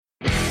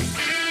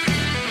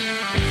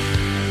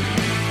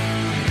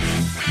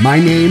My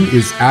name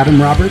is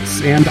Adam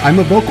Roberts, and I'm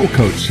a vocal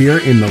coach here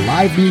in the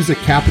live music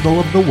capital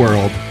of the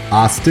world,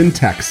 Austin,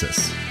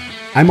 Texas.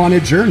 I'm on a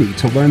journey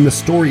to learn the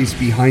stories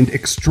behind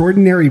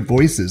extraordinary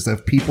voices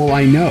of people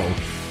I know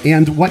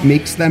and what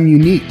makes them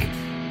unique.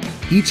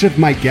 Each of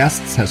my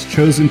guests has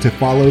chosen to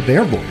follow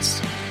their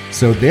voice.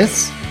 So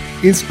this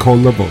is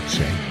Con la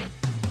Voce.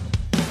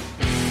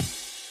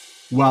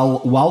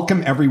 Well,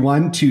 welcome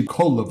everyone to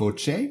Con la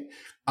Voce.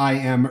 I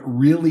am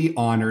really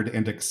honored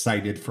and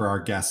excited for our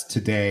guest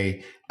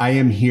today. I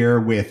am here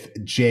with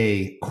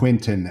J.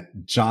 Quinton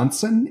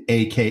Johnson,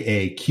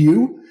 aka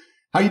Q.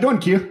 How you doing,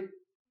 Q?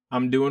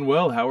 I'm doing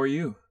well. How are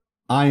you?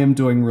 I am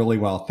doing really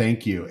well,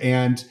 thank you.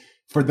 And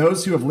for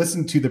those who have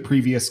listened to the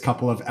previous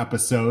couple of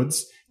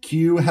episodes,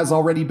 Q has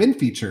already been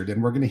featured,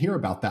 and we're going to hear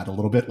about that a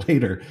little bit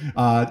later.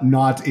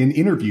 Not in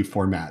interview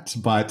format,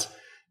 but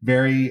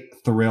very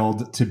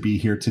thrilled to be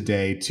here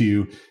today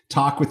to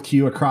talk with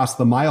Q across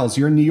the miles.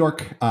 You're in New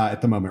York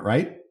at the moment,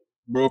 right?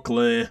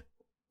 Brooklyn.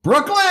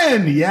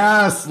 Brooklyn!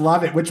 Yes,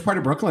 love it. Which part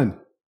of Brooklyn?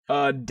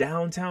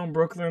 Downtown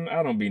Brooklyn.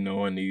 I don't be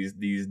knowing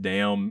these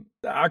damn.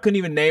 I couldn't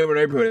even name a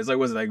neighborhood. It's like,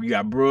 what's it like? You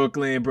got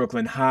Brooklyn,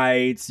 Brooklyn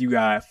Heights, you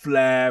got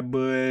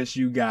Flatbush,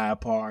 you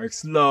got Park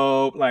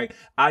Slope.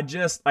 I've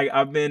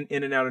been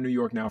in and out of New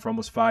York now for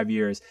almost 5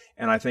 years,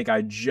 and I think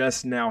I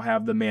just now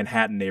have the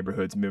Manhattan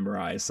neighborhoods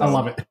memorized. So I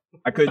love it.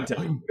 I couldn't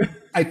tell you.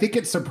 I think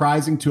it's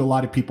surprising to a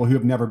lot of people who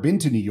have never been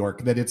to New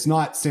York that it's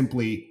not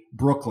simply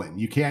Brooklyn.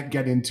 You can't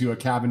get into a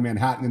cab in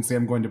Manhattan and say,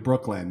 I'm going to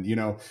Brooklyn. You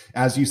know,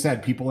 as you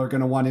said, people are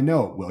going to want to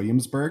know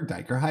Williamsburg,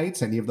 Dyker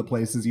Heights, any of the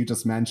places you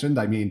just mentioned.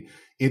 I mean,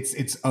 it's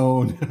its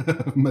own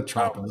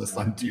metropolis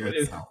unto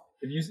itself.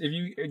 If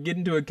you get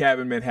into a cab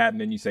in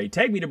Manhattan and you say,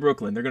 take me to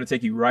Brooklyn, they're going to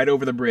take you right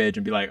over the bridge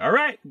and be like, all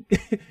right,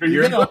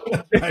 you're in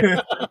Brooklyn.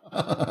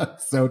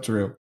 So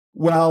true.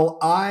 Well,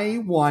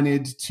 I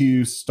wanted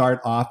to start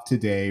off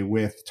today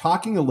with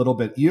talking a little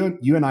bit. You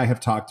and I have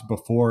talked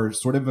before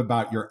sort of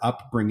about your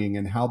upbringing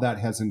and how that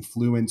has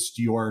influenced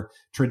your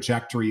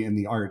trajectory in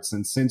the arts.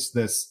 And since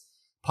this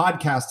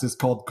podcast is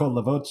called Con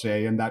la Voce,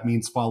 and that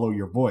means follow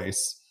your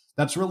voice,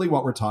 that's really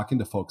what we're talking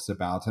to folks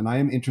about. And I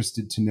am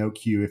interested to know,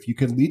 Q, if you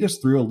could lead us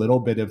through a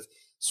little bit of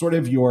sort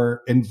of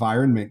your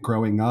environment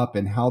growing up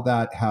and how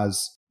that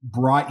has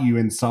brought you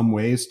in some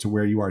ways to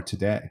where you are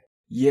today.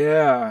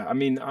 Yeah, I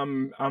mean,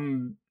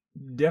 I'm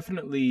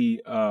definitely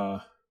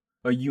a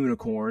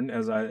unicorn,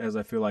 as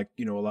I feel like,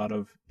 you know, a lot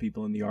of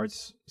people in the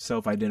arts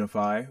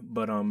self-identify,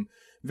 but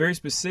very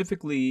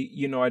specifically,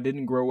 you know, I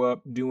didn't grow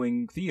up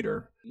doing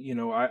theater. You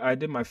know, I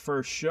did my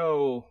first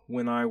show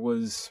when I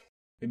was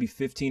maybe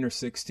 15 or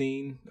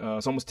 16.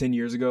 It's almost 10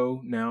 years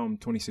ago now. I'm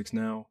 26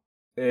 now.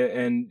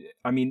 And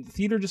I mean,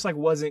 theater just like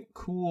wasn't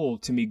cool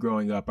to me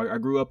growing up. I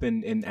grew up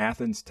in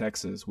Athens,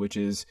 Texas, which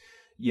is,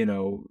 you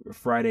know,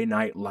 Friday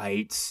Night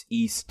Lights,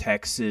 East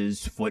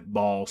Texas,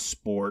 football,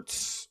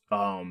 sports.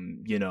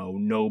 You know,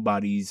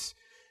 nobody's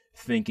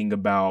thinking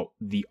about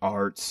the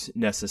arts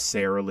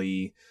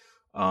necessarily.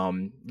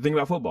 Thinking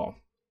about football,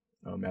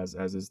 as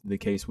is the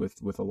case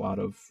with a lot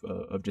of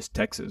just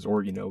Texas,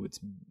 or, you know, it's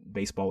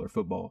baseball or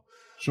football.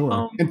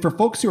 Sure. And for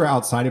folks who are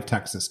outside of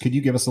Texas, could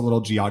you give us a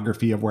little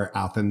geography of where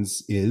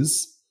Athens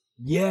is?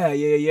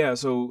 Yeah.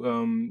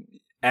 So,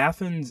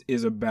 Athens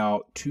is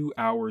about 2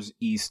 hours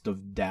east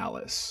of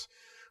Dallas,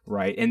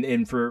 right?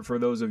 And for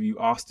those of you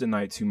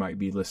Austinites who might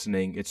be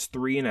listening, it's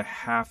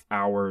 3.5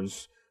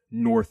 hours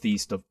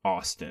northeast of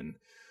Austin.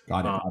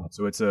 Got it.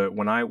 So it's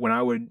when I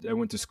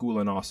went to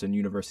school in Austin,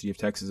 University of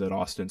Texas at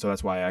Austin, so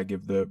that's why I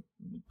give the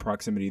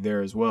proximity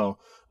there as well.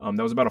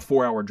 That was about a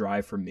 4-hour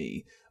drive for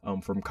me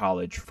from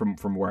college,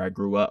 from where I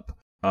grew up.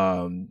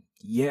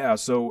 Yeah,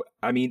 so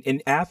I mean,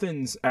 in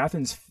Athens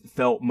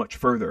felt much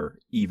further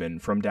even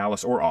from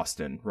Dallas or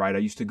Austin, right? I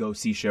used to go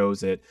see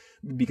shows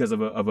because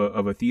of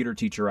a theater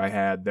teacher I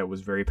had that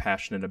was very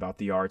passionate about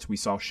the arts. We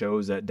saw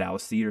shows at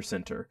Dallas Theater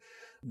Center.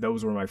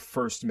 Those were my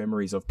first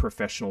memories of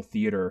professional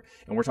theater,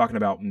 and we're talking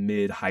about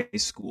mid-high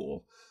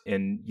school.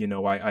 And, you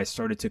know, I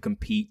started to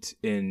compete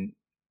in,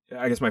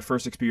 I guess, my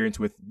first experience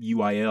with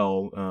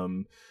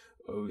UIL,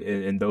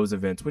 in those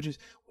events, what does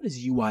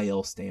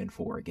UIL stand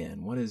for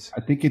again?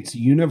 I think it's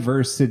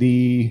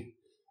University.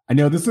 I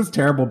know this is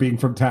terrible being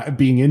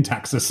being in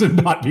Texas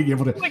and not being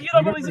able to. Like, you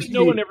know,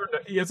 no one ever.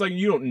 It's like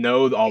you don't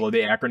know all of the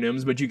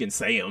acronyms, but you can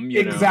say them.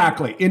 You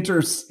exactly.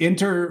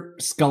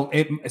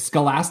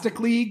 Scholastic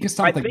League,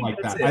 something like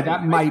that.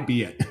 That might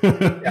be it.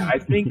 Yeah, I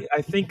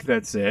think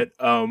that's it.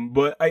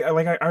 But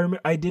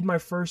I did my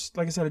first,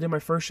 like I said, I did my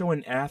first show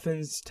in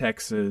Athens,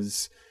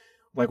 Texas.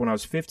 Like when I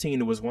was 15,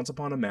 it was Once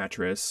Upon a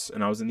Mattress,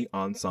 and I was in the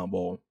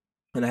ensemble.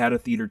 And I had a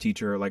theater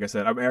teacher. Like I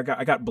said,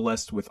 I got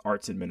blessed with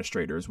arts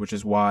administrators, which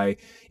is why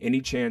any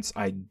chance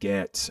I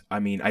get, I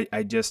mean,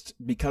 I just,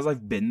 because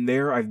I've been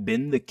there, I've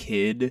been the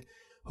kid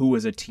who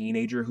was a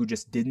teenager who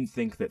just didn't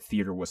think that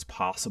theater was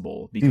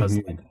possible because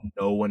Mhm. like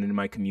no one in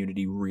my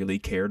community really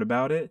cared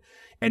about it.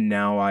 And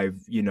now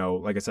I've,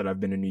 like I said, I've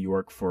been in New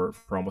York for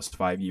almost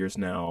 5 years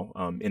now,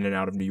 in and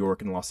out of New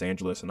York and Los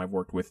Angeles, and I've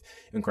worked with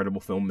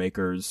incredible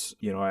filmmakers.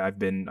 I've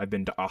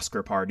been to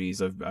Oscar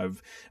parties.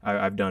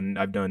 I've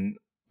done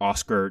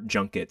Oscar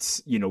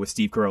junkets, with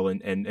Steve Carell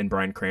and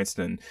Bryan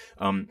Cranston.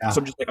 So Yeah.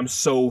 I'm just like, I'm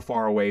so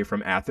far away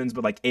from Athens,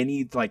 but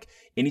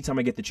anytime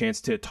I get the chance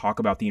to talk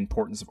about the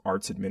importance of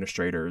arts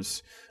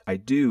administrators, I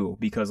do,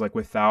 because like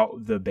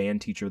without the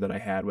band teacher that I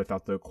had,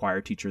 without the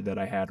choir teacher that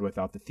I had,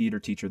 without the theater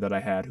teacher that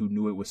I had, who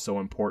knew it was so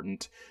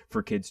important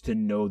for kids to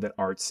know that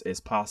arts is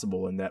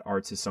possible and that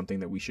arts is something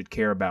that we should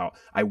care about,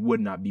 I would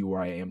not be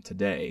where I am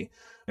today.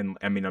 And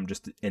I mean, I'm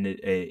just in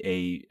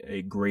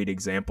a great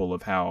example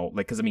of how,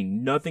 like, because I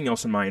mean, nothing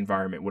else in my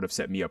environment would have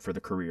set me up for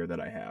the career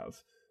that I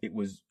have. It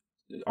was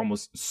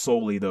almost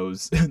solely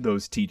those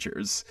those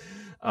teachers.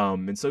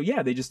 And so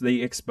yeah, they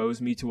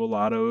exposed me to a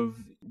lot of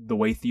the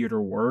way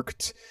theater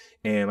worked.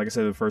 And like I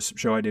said, the first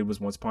show I did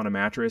was Once Upon a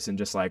Mattress, and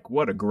just like,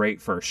 what a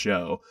great first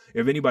show.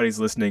 If anybody's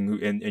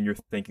listening and you're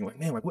thinking like,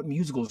 man, like what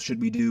musicals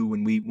should we do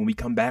when we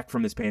come back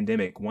from this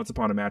pandemic, Once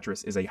Upon a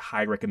Mattress is a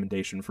high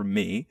recommendation from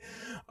me.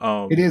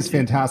 It is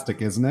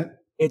fantastic, isn't it?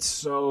 It's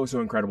so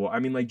incredible. I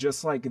mean, like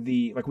just like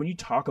when you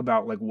talk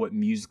about like what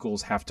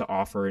musicals have to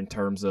offer in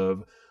terms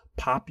of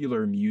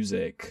popular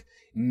music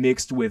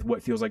mixed with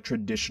what feels like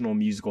traditional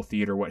musical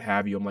theater, what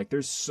have you. I'm like,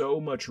 there's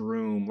so much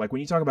room. Like when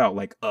you talk about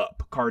like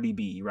Up, Cardi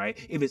B, right?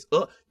 If it's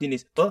up, then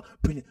it's up,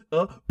 and it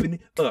up, and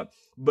it up.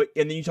 But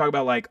and then you talk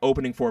about like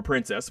opening for a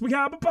princess. We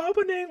got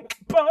opening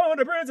for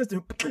the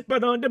princess,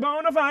 but on the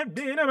bonafide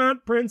dinner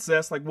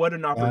princess. Like what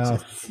an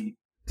opportunity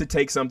to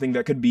take something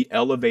that could be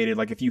elevated.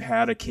 Like if you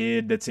had a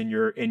kid that's in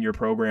your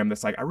program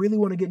that's like, I really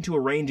want to get into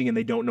arranging, and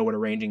they don't know what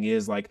arranging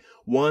is, like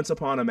Once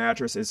Upon a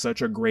Mattress is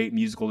such a great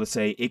musical to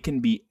say it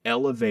can be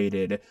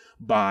elevated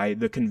by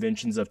the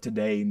conventions of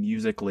today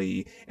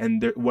musically.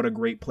 And what a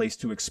great place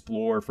to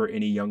explore for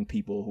any young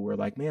people who are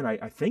like, man,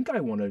 I think I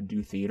want to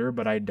do theater,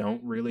 but I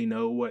don't really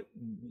know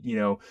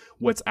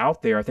what's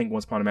out there. I think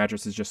Once Upon a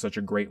Mattress is just such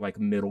a great like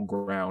middle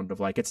ground of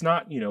like, it's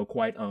not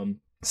quite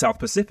South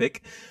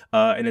Pacific,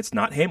 and it's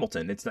not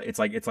Hamilton. It's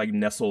like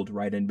nestled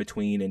right in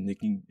between, and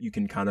you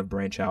can kind of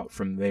branch out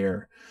from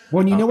there. Well,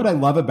 and you know what I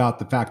love about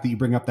the fact that you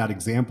bring up that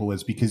example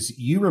is because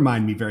you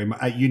remind me very much.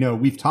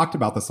 We've talked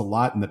about this a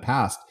lot in the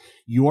past.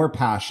 Your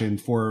passion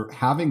for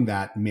having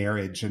that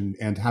marriage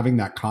and having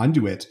that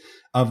conduit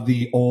of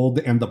the old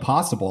and the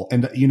possible,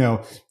 and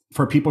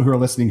for people who are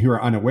listening who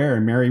are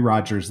unaware, Mary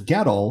Rodgers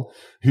Gettle,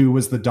 who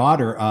was the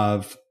daughter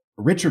of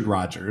Richard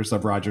Rodgers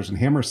of Rodgers and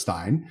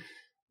Hammerstein,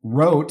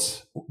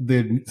 wrote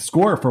the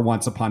score for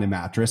Once Upon a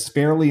Mattress.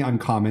 Fairly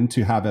uncommon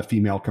to have a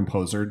female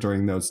composer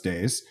during those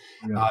days.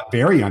 Yeah.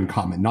 Very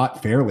uncommon,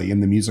 not fairly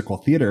in the musical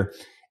theater.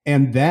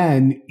 And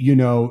then,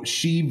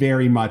 she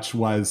very much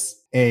was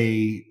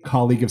a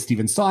colleague of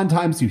Stephen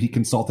Sondheim's who he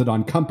consulted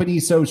on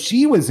Company. So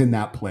she was in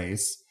that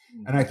place.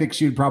 And I think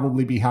she would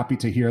probably be happy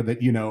to hear that,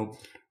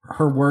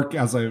 her work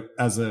as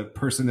a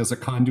person, as a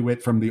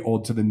conduit from the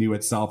old to the new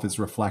itself is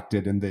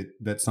reflected, and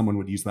that someone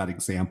would use that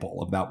example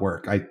of that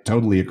work. I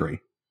totally agree.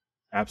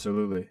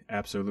 Absolutely.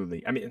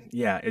 I mean,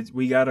 yeah,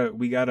 we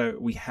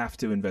have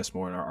to invest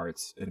more in our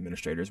arts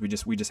administrators. We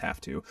just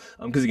have to.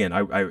 Because again,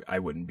 I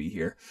wouldn't be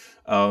here.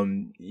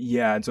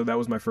 Yeah, and so that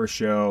was my first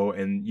show,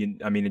 and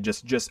it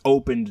just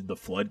opened the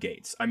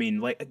floodgates. I mean,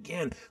 like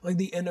again, like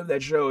the end of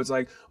that show, it's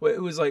like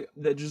it was like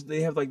that. Just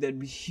they have like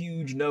that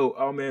huge note.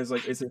 Oh man, it's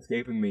like it's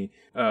escaping me.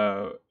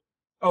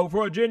 Oh,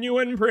 for a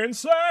genuine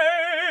princess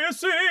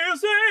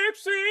is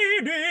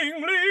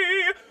exceedingly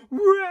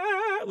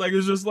rare. Like,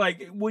 it's just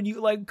like, when you,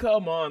 like,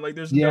 come on. Like,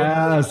 there's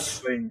no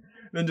thing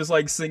than just,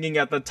 like, singing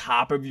at the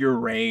top of your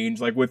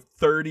range, like, with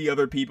 30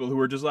 other people who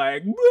are just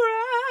like,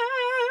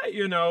 like.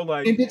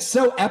 And it's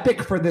so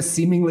epic for this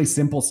seemingly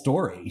simple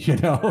story,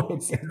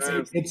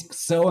 It's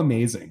so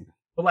amazing.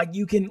 But, like,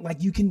 you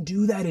can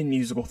do that in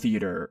musical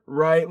theater,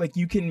 right? Like,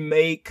 you can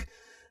make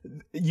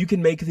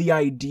the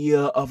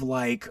idea of,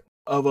 like,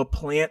 of a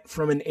plant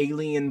from an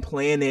alien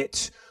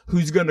planet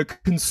who's gonna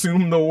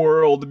consume the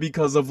world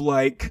because of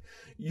like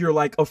you're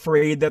like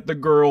afraid that the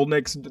girl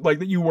next like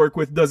that you work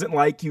with doesn't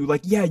like you.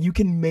 Like, yeah, you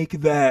can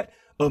make that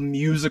a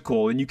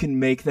musical, and you can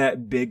make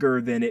that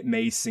bigger than it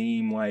may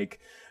seem.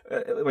 Like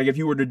if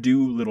you were to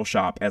do Little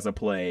Shop as a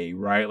play,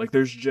 right? Like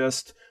there's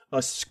just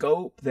a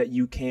scope that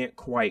you can't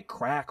quite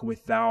crack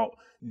without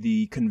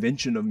the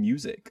convention of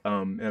music.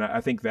 And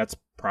I think that's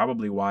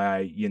probably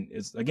why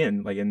is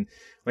again,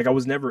 I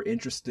was never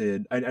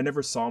interested. I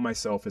never saw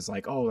myself as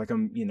like, oh, like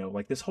I'm,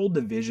 like this whole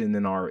division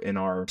in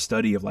our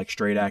study of like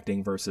straight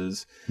acting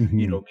versus,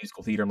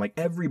 musical theater. I'm like,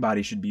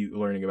 everybody should be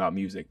learning about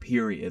music,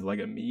 period. Like,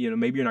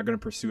 maybe you're not going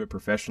to pursue it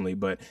professionally,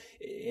 but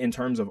in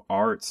terms of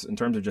arts, in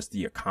terms of just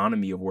the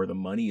economy of where the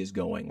money is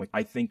going, like,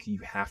 I think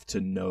you have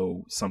to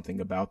know something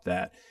about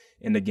that.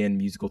 And again,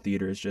 musical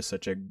theater is just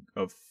such a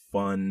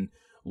fun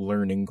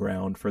learning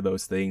ground for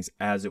those things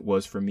as it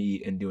was for me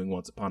in doing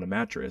Once Upon a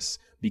Mattress,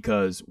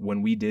 because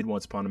when we did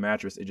Once Upon a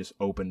Mattress, it just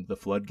opened the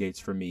floodgates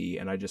for me,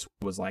 and I just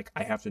was like,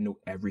 I have to know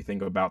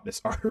everything about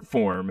this art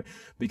form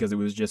because it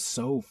was just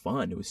so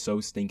fun. It was so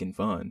stinking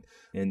fun.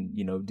 And,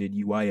 you know, did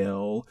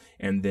UIL,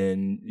 and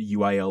then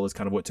UIL is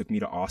kind of what took me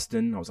to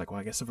Austin. I was like, well,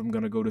 I guess if I'm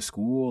going to go to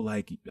school,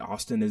 like,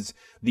 Austin is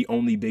the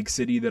only big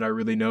city that I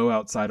really know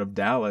outside of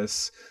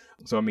Dallas.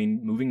 So, I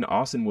mean, moving to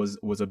Austin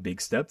was a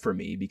big step for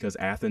me because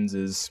Athens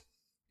is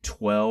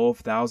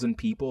 12,000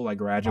 people. I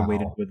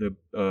graduated with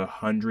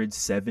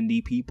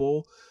 170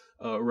 people,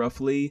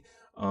 roughly.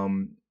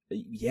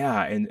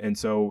 Yeah. And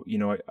so, you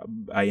know,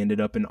 I ended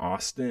up in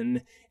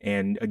Austin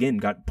and again,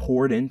 got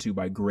poured into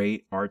by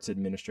great arts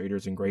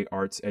administrators and great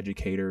arts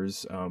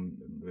educators,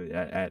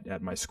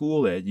 at my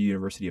school at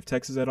University of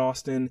Texas at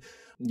Austin,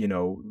 you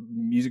know,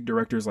 music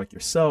directors like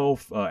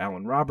yourself,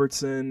 Alan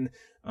Robertson.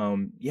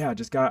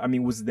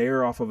 Was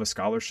there off of a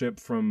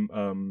scholarship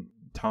from,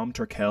 Tom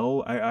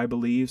Turkel, I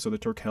believe. So the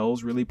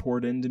Turkels really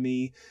poured into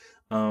me.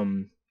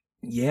 And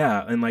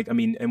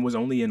was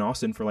only in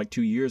Austin for like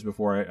 2 years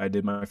before I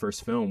did my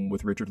first film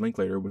with Richard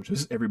Linklater, which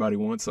was Everybody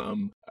Wants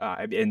Some.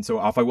 And so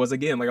off I was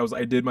again. Like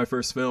I did my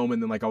first film,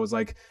 and then like I was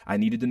like, I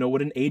needed to know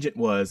what an agent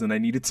was, and I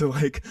needed to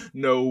like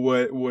know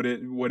what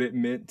it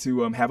meant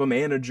to have a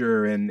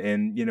manager,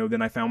 and you know,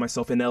 then I found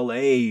myself in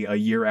LA a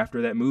year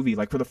after that movie.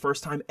 Like for the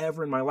first time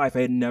ever in my life,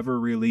 I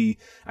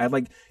had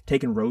like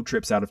taken road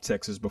trips out of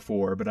Texas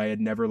before, but I had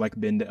never like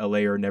been to LA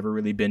or never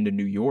really been to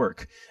New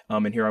York.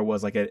 And here I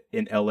was like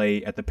in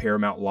LA at the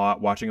Paramount lot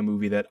watching a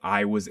movie that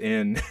I was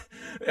in.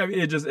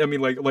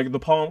 Like the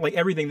palm, like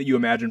everything that you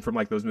imagine from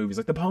like those movies,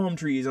 like the palm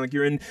trees, and like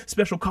you're in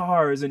special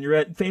cars and you're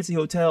at fancy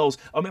hotels.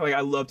 I mean, like I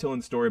love telling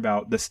the story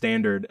about the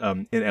Standard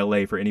in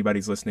LA for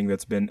anybody's listening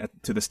that's been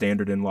to the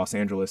Standard in Los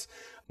Angeles.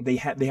 They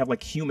have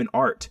like human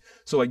art.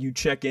 So like you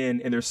check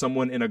in and there's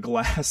someone in a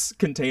glass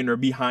container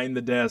behind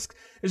the desk.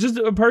 It's just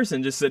a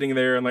person just sitting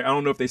there, and like I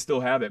don't know if they still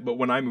have it, but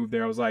when I moved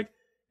there I was like,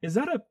 is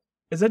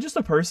that just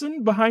a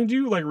person behind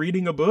you, like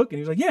reading a book? And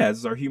he was like, yeah, this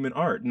is our human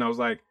art. And I was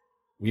like,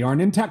 we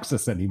aren't in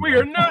Texas anymore. We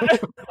are not. I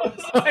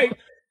was like,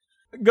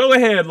 go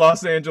ahead,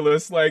 Los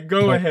Angeles. Like,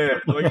 go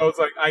ahead. Like, I was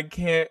like, I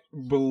can't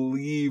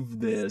believe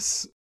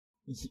this.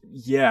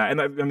 Yeah.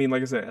 And I mean,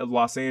 like I said,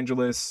 Los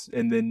Angeles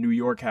and then New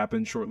York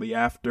happened shortly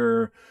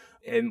after.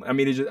 And I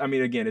mean,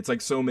 again, it's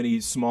like so many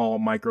small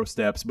micro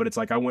steps, but it's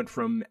like I went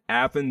from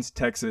Athens,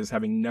 Texas,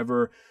 having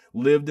never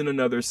lived in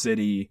another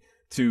city,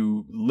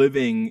 to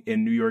living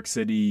in New York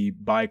City,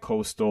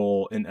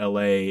 bi-coastal in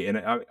LA.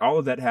 And all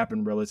of that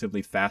happened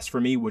relatively fast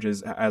for me, which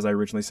is, as I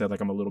originally said,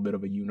 like I'm a little bit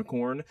of a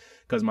unicorn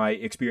because my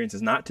experience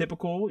is not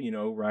typical, you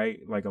know,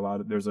 right? Like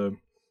there's a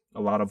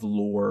lot of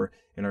lore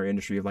in our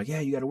industry of like, yeah,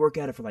 you got to work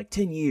at it for like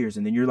 10 years.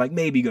 And then you're like,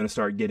 maybe going to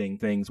start getting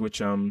things,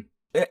 which, I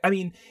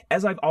mean,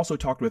 as I've also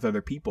talked with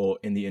other people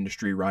in the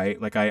industry,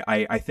 right? Like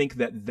I think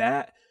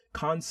that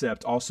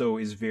concept also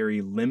is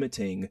very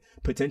limiting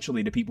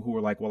potentially to people who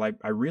are like, well,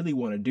 I really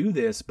want to do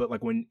this, but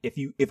like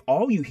if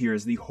all you hear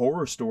is the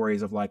horror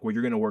stories of like, well,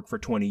 you're going to work for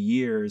 20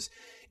 years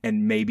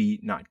and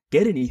maybe not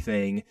get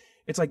anything,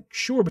 it's like,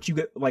 sure, but you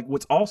get like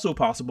what's also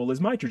possible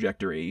is my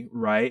trajectory,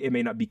 right? It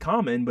may not be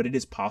common, but it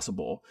is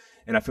possible.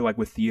 And I feel like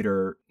with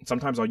theater,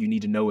 sometimes all you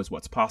need to know is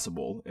what's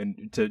possible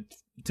and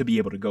to be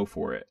able to go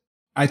for it.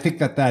 I think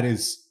that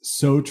is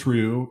so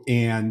true.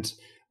 And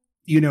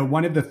you know,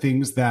 one of the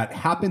things that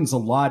happens a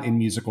lot in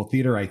musical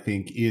theater, I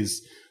think,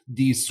 is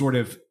these sort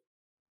of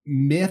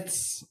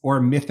myths or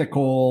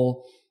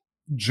mythical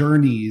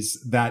journeys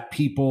that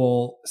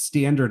people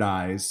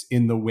standardize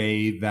in the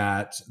way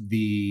that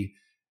the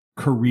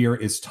career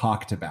is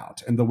talked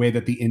about and the way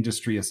that the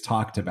industry is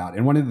talked about.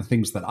 And one of the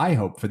things that I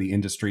hope for the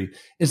industry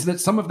is that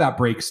some of that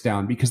breaks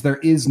down because there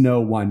is no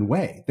one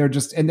way.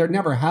 And there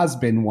never has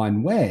been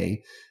one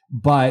way.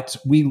 But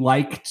we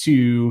like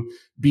to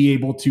be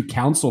able to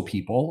counsel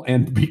people.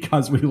 And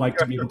because we like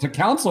to be able to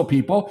counsel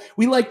people,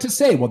 we like to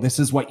say, well, this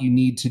is what you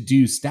need to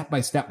do step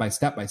by step by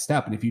step by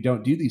step. And if you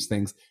don't do these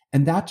things,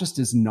 and that just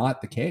is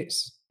not the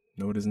case.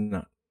 No, it is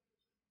not.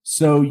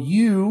 So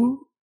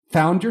you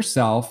found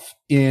yourself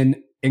and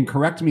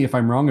correct me if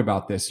I'm wrong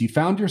about this, you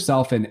found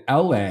yourself in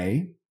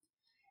LA,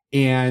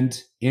 and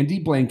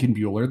Andy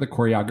Blankenbuehler, the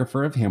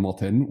choreographer of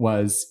Hamilton,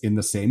 was in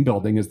the same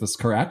building. Is this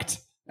correct?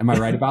 Am I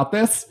right about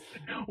this?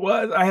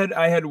 Well,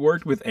 I had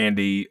worked with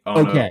Andy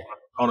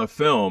on a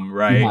film,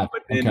 right?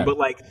 But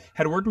like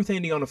had worked with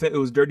Andy on a film. It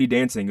was Dirty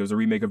Dancing. It was a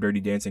remake of Dirty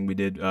Dancing we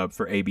did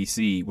for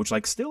ABC, which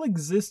like still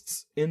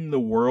exists in the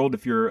world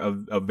if you're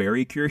a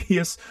very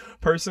curious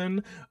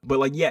person. But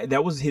like, yeah,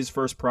 that was his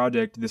first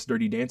project. This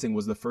Dirty Dancing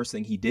was the first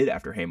thing he did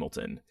after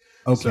Hamilton.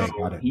 Okay, so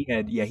got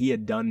it. He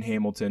had done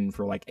Hamilton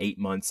for like 8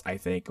 months, I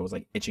think. I was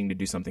like itching to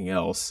do something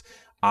else.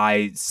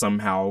 I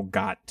somehow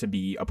got to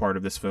be a part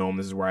of this film.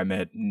 This is where I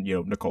met, you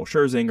know, Nicole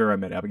Scherzinger, I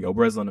met Abigail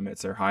Breslin, I met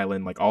Sarah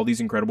Hyland, like all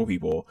these incredible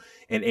people.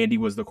 And Andy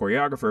was the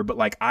choreographer, but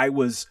I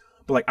was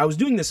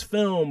doing this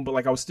film, but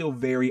like I was still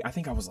I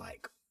think I was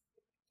like,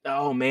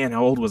 oh man,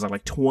 how old was I?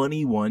 Like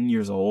 21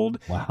 years old.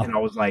 Wow. And I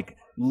was like,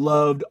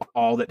 loved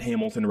all that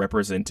Hamilton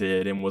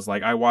represented, and was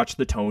like, I watched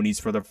the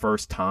Tonys for the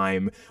first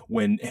time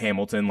when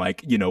Hamilton,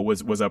 like, you know,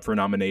 was up for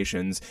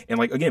nominations. And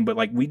like, again, but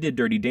like we did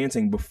Dirty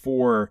Dancing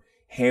before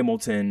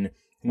Hamilton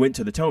went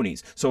to the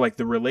Tonys. So like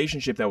the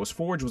relationship that was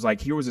forged was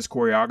like, here was this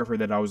choreographer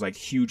that I was like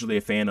hugely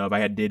a fan of. I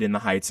had did In the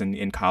Heights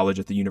in college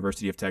at the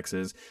University of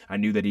Texas. I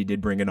knew that he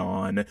did Bring It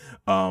On.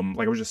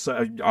 Like I was just,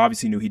 I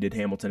obviously knew he did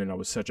Hamilton, and I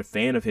was such a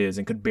fan of his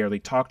and could barely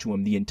talk to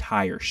him the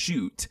entire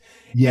shoot.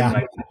 Yeah. And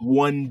like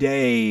one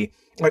day,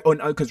 like,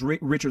 because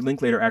Richard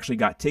Linklater actually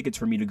got tickets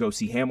for me to go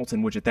see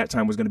Hamilton, which at that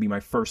time was going to be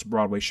my first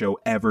Broadway show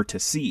ever to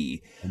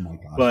see. Oh my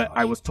gosh. But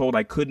I was told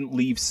I couldn't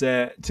leave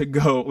set to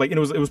go, like, and it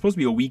was supposed to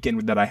be a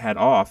weekend that I had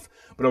off,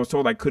 but I was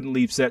told I couldn't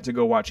leave set to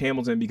go watch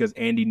Hamilton because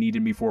Andy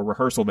needed me for a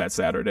rehearsal that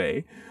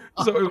Saturday.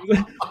 So it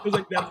was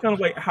like, that's kind of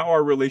like how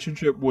our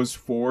relationship was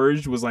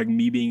forged, was like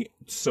me being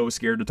so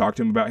scared to talk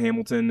to him about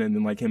Hamilton, and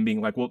then like him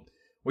being like, well,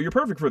 you're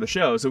perfect for the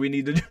show, so we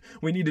need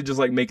to just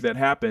like make that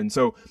happen.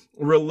 So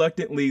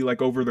reluctantly,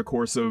 like over the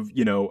course of,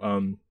 you know,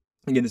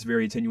 again, this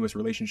very tenuous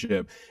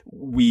relationship,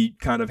 we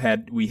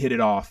hit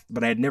it off,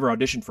 but I had never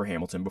auditioned for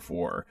Hamilton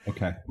before.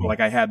 Okay. Like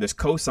I had this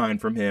cosign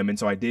from him, and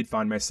so I did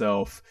find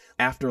myself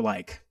after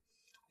like,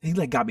 he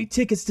like got me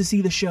tickets to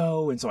see the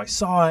show, and so I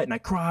saw it and I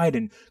cried,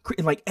 and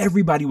like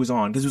everybody was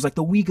on because it was like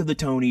the week of the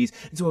Tonys,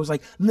 and so it was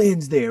like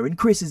Lynn's there and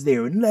Chris is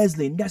there and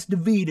Leslie and that's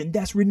David and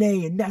that's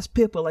Renee and that's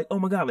Pippa, like oh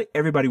my god, like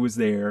everybody was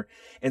there.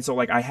 And so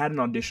like I had an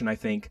audition, I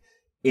think,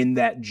 in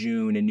that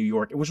June in New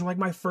York. It was like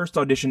my first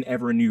audition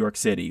ever in New York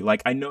City.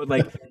 Like I know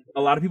like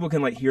a lot of people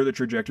can like hear the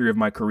trajectory of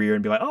my career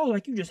and be like, oh,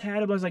 like you just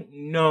had it. But I was like,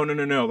 no.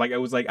 Like I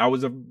was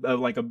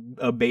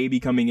a baby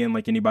coming in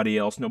like anybody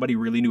else. Nobody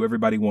really knew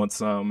Everybody Wants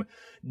Some.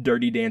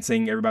 Dirty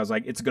Dancing, everybody was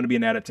like, it's going to be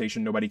an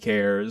adaptation. Nobody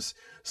cares.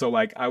 So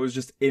like I was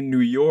just in New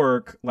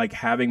York, like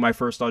having my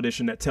first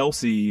audition at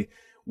Telsey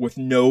with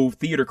no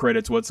theater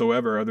credits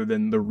whatsoever other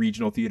than the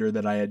regional theater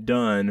that I had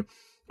done,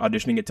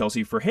 auditioning at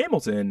Telsey for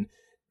Hamilton.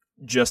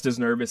 Just as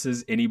nervous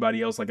as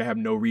anybody else. Like I have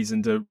no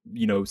reason to,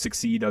 you know,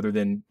 succeed other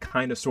than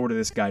kind of sort of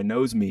this guy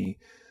knows me,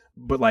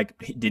 but like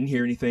didn't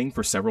hear anything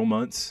for several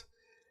months,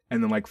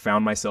 and then like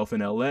found myself in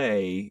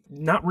LA,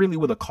 not really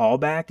with a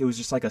callback. It was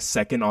just like a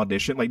second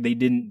audition. Like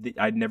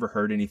I'd never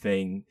heard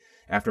anything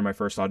after my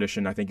first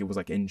audition. I think it was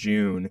like in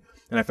June,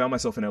 and I found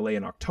myself in LA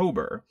in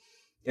October,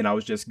 and I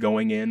was just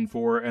going in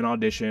for an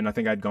audition. I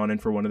think I'd gone in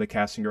for one of the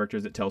casting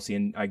directors at Telsey,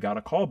 and I got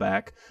a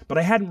callback, but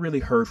I hadn't really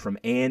heard from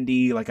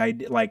Andy.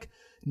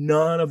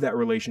 None of that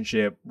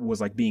relationship was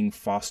like being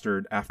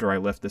fostered after I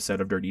left the set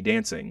of Dirty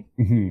Dancing.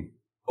 Mm-hmm.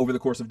 Over the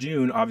course of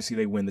June, obviously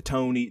they win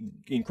the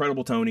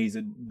incredible Tonys.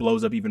 It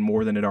blows up even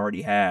more than it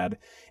already had.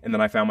 And then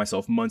I found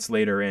myself months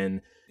later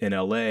in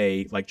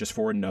LA, like just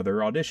for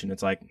another audition.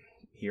 It's like,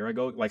 here I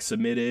go, like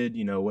submitted,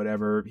 you know,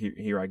 whatever,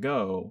 here I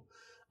go.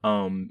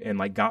 And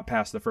like got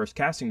past the first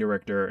casting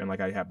director, and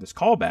like I have this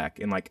callback,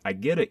 and like I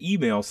get an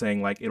email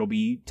saying like it'll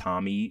be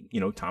Tommy,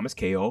 you know, Thomas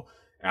Kail,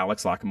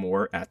 Alex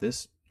Lacamoire at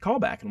this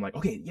callback. And I'm like,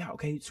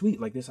 okay, sweet.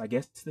 Like this, I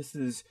guess this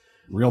is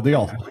real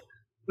deal.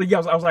 Like, yeah,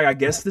 I was like, I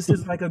guess this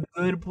is like a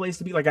good place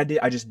to be. Like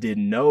I just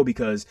didn't know,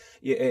 because,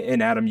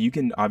 and Adam, you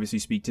can obviously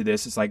speak to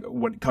this. It's like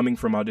coming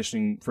from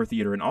auditioning for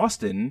theater in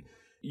Austin,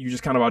 you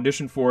just kind of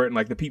audition for it, and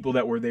like the people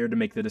that were there to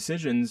make the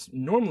decisions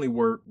normally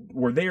were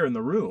there in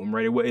the room,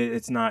 right?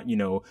 It's not, you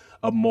know,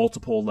 a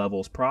multiple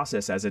levels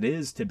process as it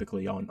is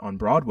typically on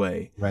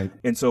Broadway, right?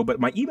 And so, but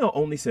my email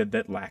only said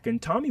that Lack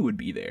and Tommy would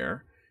be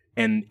there.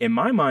 And in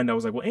my mind, I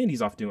was like, well,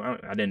 Andy's off doing,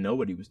 I didn't know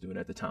what he was doing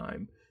at the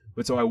time.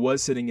 But so I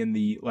was sitting in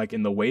the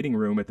waiting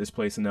room at this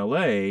place in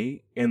LA,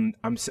 and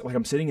I'm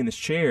sitting in this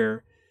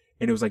chair,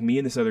 and it was like me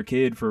and this other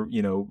kid for,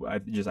 you know, I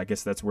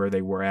guess that's where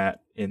they were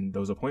at in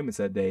those appointments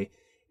that day.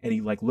 And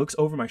he like looks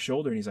over my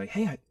shoulder and he's like,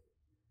 hey, is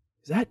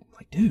that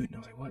like, dude? And I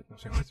was like, what? I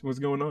was like, what's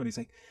going on? He's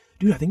like,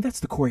 dude, I think that's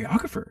the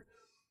choreographer.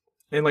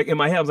 And like in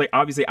my head, I was like,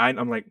 obviously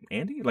I'm like,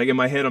 Andy? Like in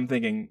my head, I'm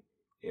thinking,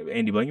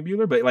 Andy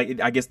Blankenbuehler, but like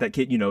I guess that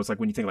kid, you know, it's like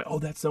when you think like, oh,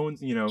 that's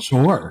someone's, you know,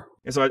 sure.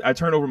 And so I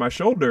turn over my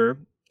shoulder,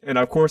 and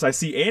of course I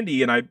see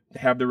Andy, and I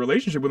have the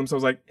relationship with him, so I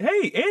was like,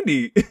 hey,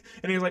 Andy,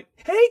 and he was like,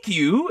 hey,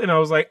 Q, and I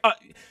was like,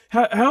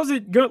 how's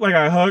it go?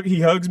 Like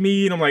he hugs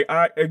me, and I'm like,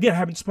 I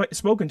haven't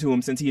spoken to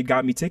him since he had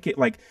got me ticket.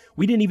 Like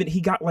we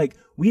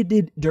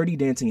did Dirty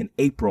Dancing in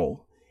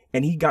April,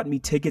 and he got me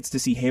tickets to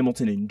see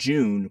Hamilton in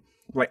June.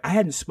 Like I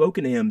hadn't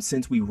spoken to him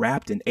since we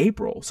wrapped in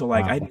April. So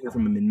like wow. I didn't hear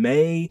from him in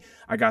May.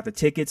 I got the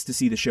tickets to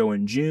see the show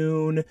in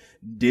June.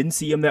 Didn't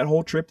see him that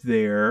whole trip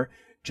there.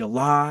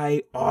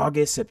 July,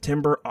 August,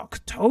 September,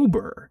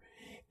 October.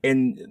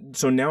 And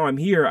so now I'm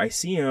here. I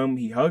see him.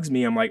 He hugs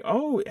me. I'm like,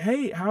 oh,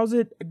 hey, how's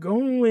it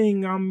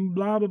going? I'm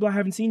blah, blah, blah. I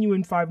haven't seen you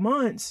in 5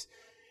 months.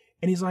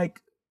 And he's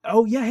like,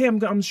 oh yeah, hey, I'm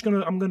going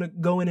to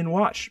go in and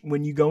watch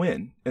when you go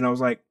in. And I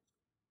was like,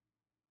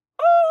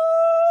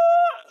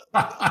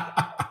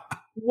 oh.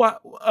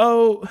 What?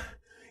 Oh,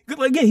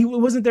 again, he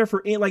wasn't there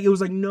for like, it was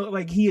like, no,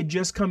 like he had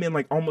just come in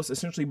like almost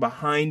essentially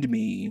behind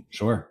me.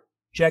 Sure.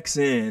 Checks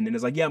in and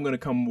is like, yeah, I'm going to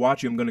come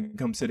watch you. I'm going to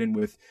come sit in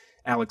with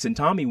Alex and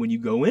Tommy when you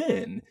go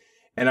in.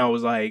 And I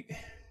was like,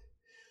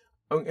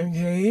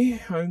 Okay,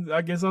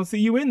 I guess I'll see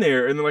you in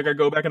there. And then like I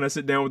go back and I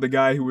sit down with the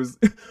guy who was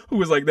who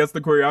was like, that's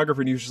the choreographer,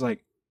 and he was just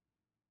like,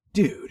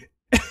 dude.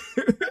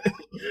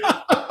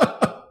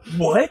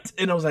 What?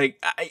 And I was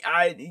like,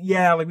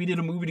 yeah, like we did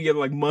a movie together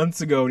like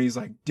months ago, and he's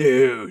like,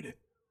 dude,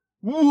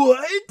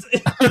 what?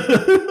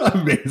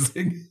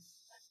 Amazing.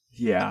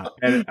 Yeah,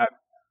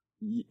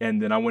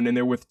 and then I went in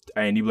there with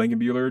Andy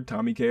Blankenbuehler,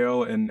 Tommy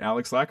Kail, and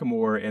Alex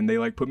Lacamoire, and they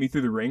like put me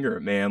through the ringer,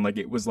 man. Like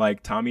it was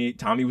like Tommy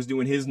was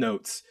doing his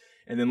notes,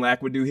 and then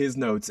Lack would do his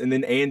notes, and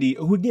then Andy,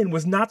 who again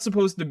was not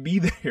supposed to be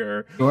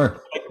there,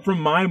 Sure. like, from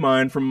my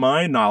mind, from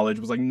my knowledge,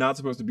 was like not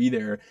supposed to be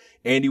there.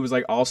 Andy was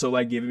like also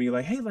like giving me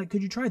like, hey, like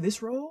could you try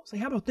this role? It's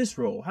like, how about this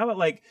role? How about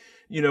like,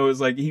 you know, it's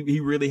like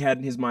he really had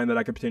in his mind that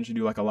I could potentially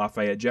do like a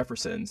Lafayette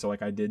Jefferson, so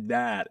like I did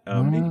that,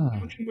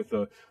 maybe with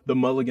the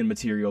Mulligan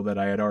material that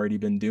I had already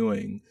been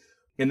doing.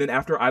 And then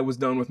after I was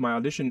done with my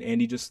audition,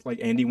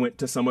 Andy went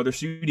to some other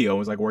studio and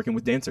was like working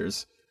with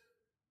dancers.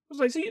 I was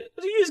like, so you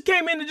just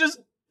came in to just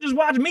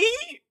watch me?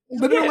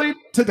 Literally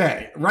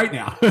today, right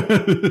now.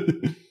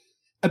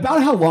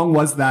 About how long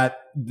was that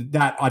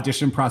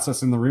audition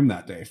process in the room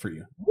that day for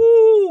you?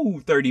 Woo!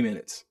 30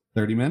 minutes.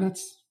 30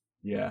 minutes?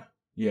 Yeah.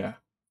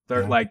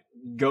 Like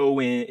go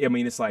in. I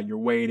mean, it's like you're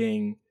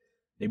waiting.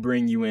 They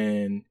bring you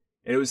in.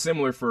 And it was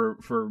similar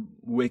for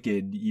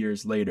Wicked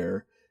years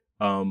later.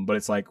 But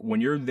it's like when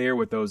you're there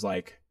with those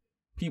like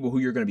people who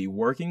you're going to be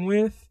working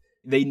with,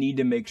 they need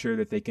to make sure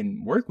that they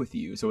can work with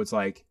you. So it's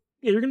like,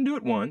 yeah, you're going to do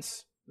it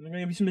once, and they're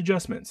going to give you some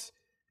adjustments.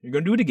 You're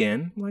going to do it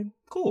again. I'm like,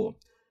 cool.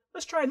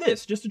 Let's try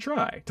this just to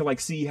try to like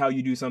see how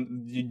you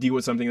you deal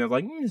with something that's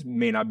like this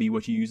may not be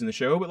what you use in the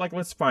show, but like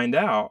let's find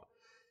out.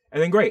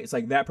 And then great, it's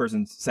like that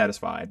person's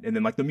satisfied, and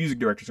then like the music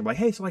director's like,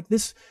 hey, so like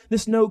this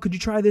note, could you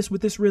try this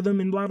with this rhythm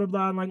and blah blah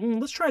blah. I'm like,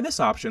 let's try this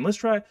option. Let's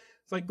try.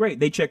 It's like great,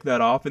 they check that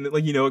off, and then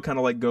like it kind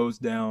of like goes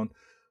down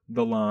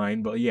the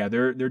line. But yeah,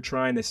 they're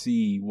trying to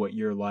see what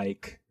you're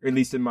like, or at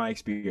least in my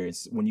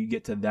experience, when you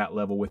get to that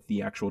level with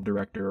the actual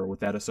director or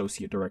with that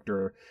associate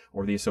director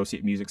or the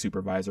associate music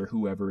supervisor,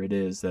 whoever it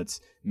is that's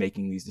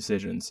making these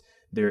decisions.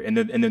 And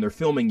then they're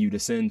filming you to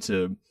send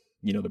to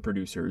the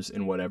producers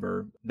and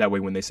whatever. That way,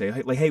 when they say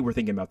like, hey, we're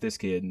thinking about this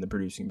kid, and the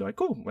producer can be like,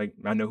 cool, like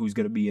I know who's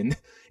going to be in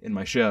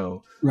my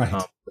show. Right.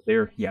 But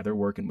they're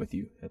working with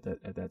you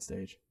at that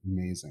stage.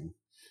 Amazing.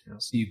 Yeah.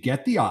 So you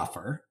get the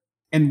offer.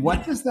 And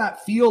what does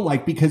that feel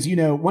like? Because,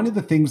 one of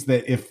the things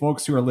that if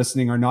folks who are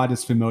listening are not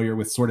as familiar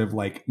with sort of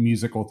like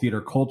musical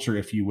theater culture,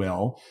 if you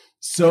will,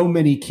 so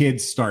many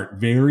kids start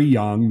very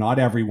young, not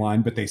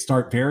everyone, but they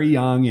start very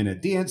young in a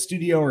dance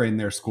studio or in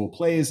their school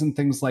plays and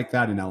things like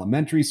that in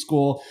elementary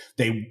school.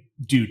 They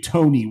do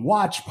Tony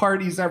watch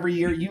parties every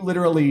year. You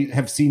literally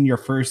have seen your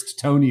first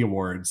Tony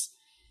Awards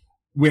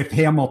with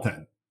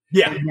Hamilton.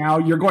 Yeah. And now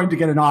you're going to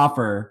get an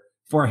offer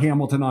for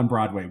Hamilton on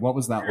Broadway. What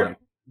was that like?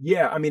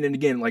 Yeah, I mean, and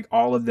again, like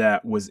all of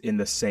that was in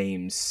the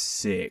same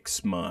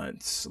 6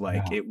 months.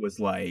 Like It was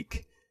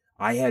like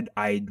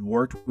I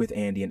worked with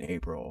Andy in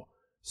April,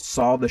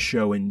 saw the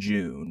show in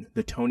June.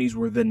 The Tonys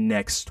were the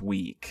next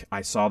week.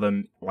 I saw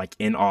them like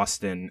in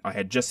Austin. I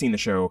had just seen the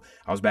show.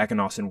 I was back in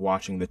Austin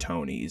watching the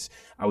Tonys.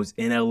 I was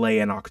in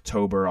LA in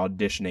October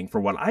auditioning for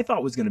what I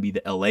thought was going to be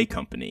the LA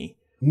company.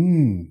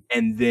 And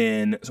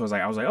then, so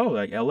I was like, oh,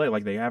 like LA,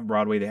 like they have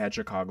Broadway, they had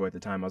Chicago at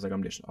the time. I was like,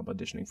 I'm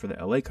auditioning for the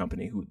LA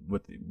company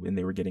and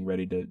they were getting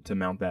ready to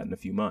mount that in a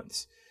few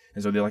months.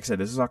 And so they, like I said,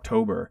 this is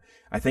October.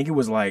 I think it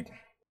was like,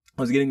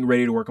 I was getting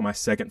ready to work on my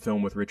second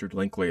film with Richard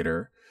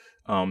Linklater.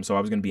 So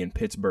I was going to be in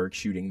Pittsburgh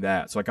shooting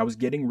that. So like I was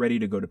getting ready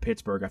to go to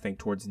Pittsburgh, I think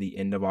towards the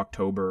end of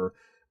October,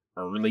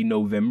 early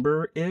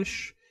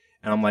November-ish.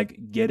 And I'm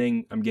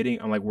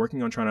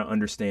working on trying to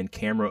understand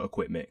camera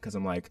equipment, because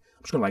I'm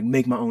just gonna like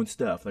make my own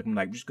stuff. Like I'm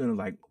like just gonna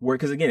like work,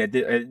 because again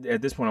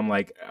at this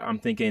point I'm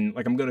thinking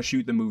like I'm gonna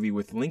shoot the movie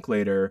with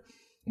Linklater,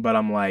 but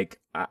I'm like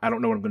I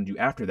don't know what I'm gonna do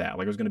after that.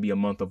 Like it was gonna be a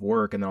month of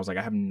work, and then I was like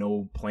I have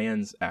no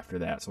plans after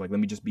that. So like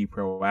let me just be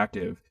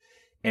proactive.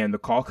 And the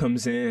call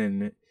comes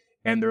in,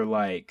 and they're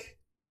like,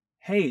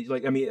 hey,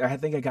 like I mean I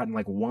think I gotten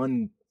like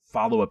one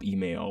follow-up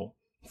email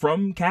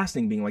from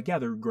casting being like, yeah,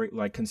 they're great,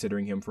 like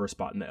considering him for a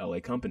spot in the LA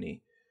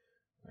company.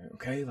 Like,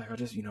 okay, like I'll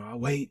just, I'll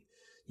wait.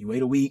 You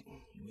wait a week,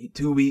 you wait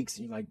 2 weeks,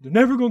 and you're like, they're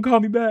never gonna call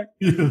me back.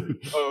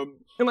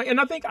 And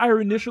I think I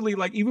initially,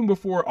 like even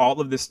before all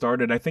of this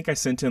started, I think I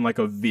sent in like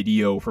a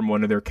video from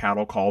one of their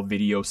cattle call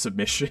video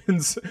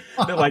submissions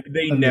that like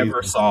they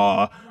never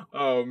saw.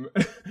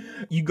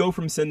 You go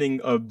from sending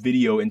a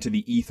video into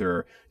the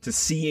ether to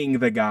seeing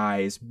the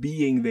guys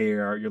being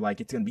there. You're like,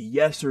 it's gonna be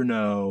yes or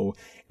no,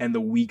 and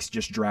the weeks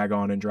just drag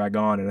on. And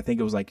I think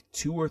it was like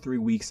 2 or 3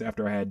 weeks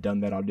after I had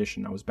done that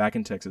audition, I was back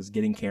in Texas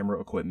getting camera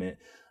equipment.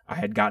 I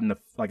had gotten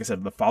like I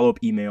said, the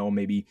follow-up email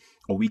maybe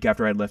a week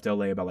after I had left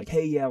LA about like,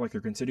 hey, yeah, like they're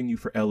considering you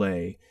for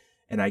LA.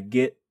 And I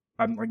get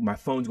I'm like, my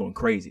phone's going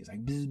crazy. It's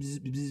like, bzz, bzz,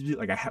 bzz, bzz.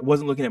 Like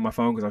wasn't looking at my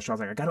phone because I was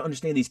like, I gotta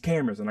understand these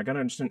cameras and I gotta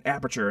understand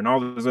aperture and all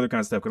this other kind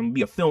of stuff because I'm gonna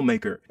be a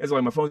filmmaker. It's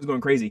like my phone's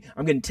going crazy.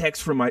 I'm getting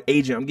texts from my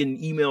agent. I'm getting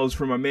emails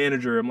from my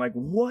manager. I'm like,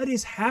 what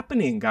is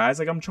happening, guys?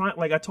 Like I'm trying.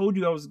 Like I told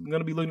you I was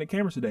gonna be looking at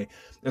cameras today,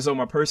 and so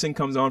my person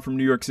comes on from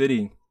New York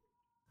City.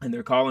 And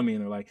they're calling me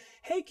and they're like,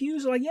 hey, Q,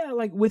 so like, yeah,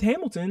 like with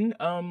Hamilton,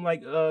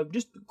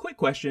 just a quick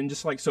question,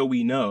 just like so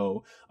we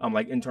know,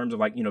 like in terms of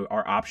like, you know,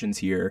 our options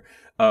here.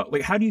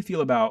 Like, how do you feel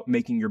about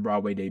making your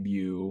Broadway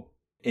debut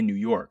in New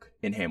York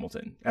in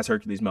Hamilton as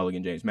Hercules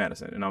Mulligan James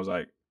Madison? And I was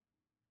like,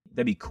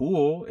 that'd be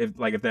cool if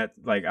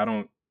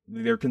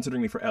they're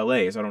considering me for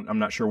LA, so I'm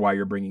not sure why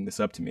you're bringing this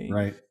up to me.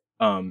 Right.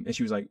 And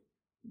she was like,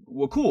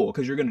 well, cool,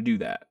 because you're going to do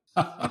that.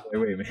 I was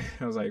like, wait a minute.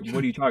 I was like,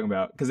 what are you talking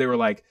about? Because they were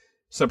like,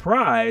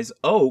 surprise,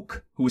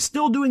 Oak, who was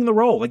still doing the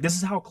role. Like, this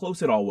is how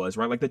close it all was,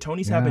 right? Like, the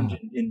Tonys happened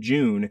in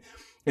June,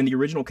 and the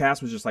original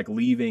cast was just, like,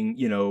 leaving,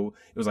 you know,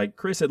 it was like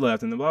Chris had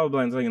left, and the blah,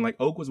 blah, blah, and like,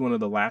 Oak was one of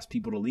the last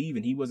people to leave,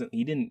 and he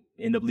didn't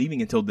end up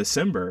leaving until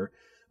December,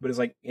 but it's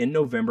like, in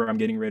November, I'm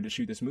getting ready to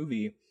shoot this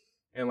movie,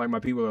 and, like,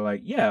 my people are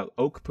like, yeah,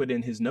 Oak put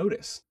in his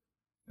notice.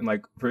 And,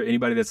 like, for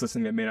anybody that's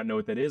listening that may not know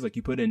what that is, like,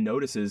 you put in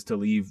notices to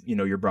leave, you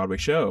know, your Broadway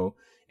show,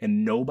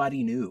 and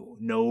nobody knew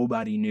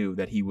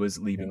that he was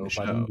leaving the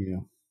show.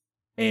 Knew.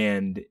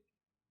 And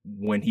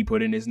when he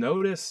put in his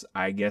notice,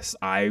 I guess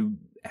I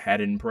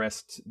had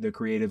impressed the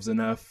creatives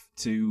enough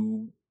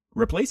to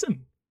replace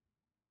him.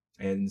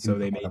 And so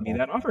they made me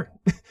that offer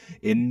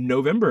in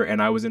November.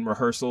 And I was in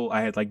rehearsal.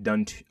 I had like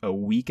done a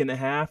week and a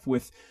half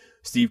with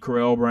Steve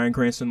Carell, Bryan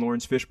Cranston,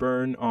 Lawrence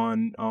Fishburne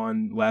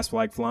on Last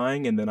Flag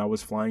Flying. And then I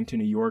was flying to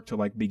New York to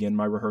like begin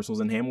my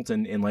rehearsals in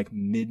Hamilton in like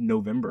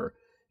mid-November.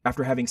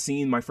 After having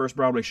seen my first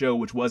Broadway show,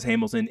 which was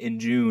Hamilton,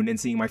 in June, and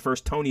seeing my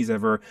first Tonys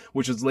ever,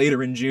 which was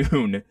later in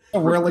June. A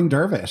whirling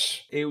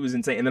dervish. It was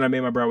insane. And then I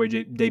made my Broadway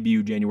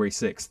debut January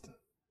 6th.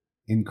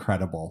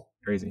 Incredible.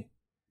 Crazy.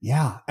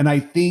 Yeah. And I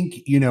think,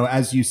 you know,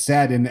 as you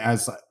said, and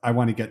as I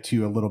want to get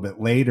to a little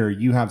bit later,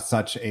 you have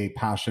such a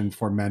passion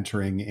for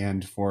mentoring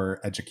and for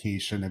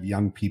education of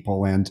young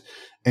people and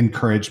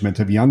encouragement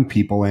of young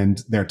people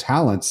and their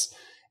talents.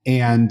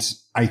 And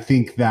I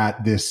think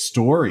that this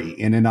story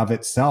in and of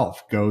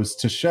itself goes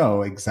to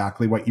show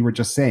exactly what you were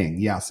just saying.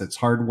 Yes, it's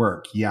hard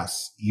work.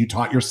 Yes, you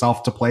taught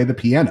yourself to play the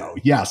piano.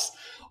 Yes,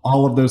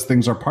 all of those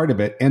things are part of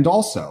it. And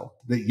also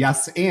that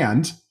yes,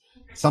 and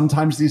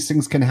sometimes these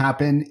things can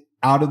happen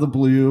out of the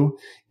blue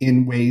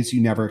in ways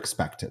you never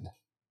expected.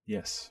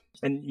 Yes.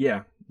 And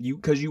yeah,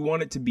 because you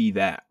want it to be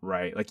that,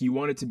 right? Like you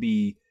want it to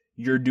be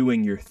you're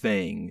doing your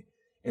thing.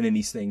 And then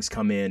these things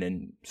come in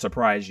and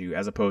surprise you,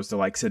 as opposed to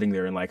like sitting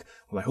there and like,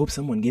 well, I hope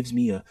someone gives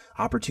me a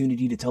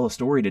opportunity to tell a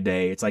story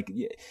today. It's like,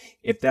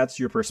 if that's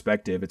your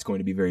perspective, it's going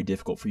to be very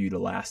difficult for you to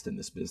last in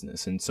this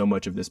business. And so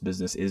much of this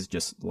business is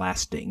just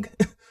lasting.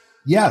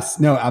 Yes,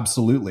 no,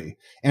 absolutely.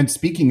 And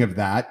speaking of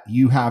that,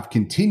 you have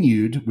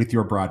continued with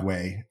your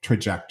Broadway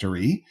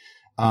trajectory,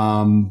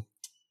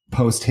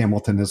 post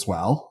Hamilton as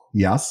well.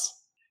 Yes.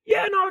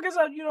 Yeah, no, I guess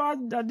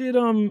I did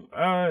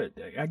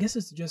I guess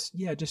it's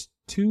just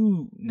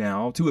two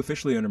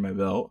officially under my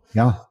belt.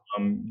 Yeah.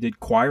 Did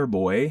Choir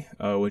Boy,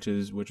 which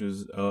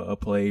is a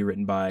play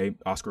written by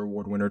Oscar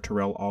Award winner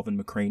Terrell Alvin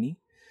McCraney,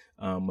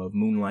 of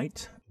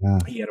Moonlight. Yeah.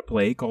 He had a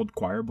play called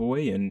Choir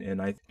Boy,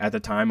 and I at the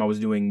time I was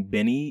doing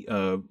Benny,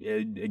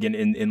 again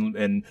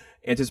in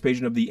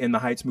anticipation of the In the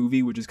Heights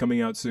movie, which is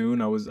coming out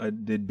soon. I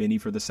did Benny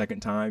for the second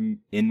time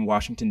in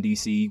Washington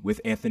D.C. with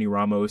Anthony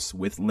Ramos,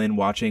 with Lynn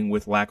watching,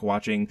 with Lack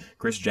watching.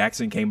 Chris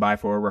Jackson came by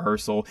for a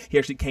rehearsal. He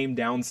actually came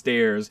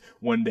downstairs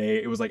one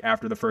day. It was like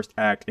after the first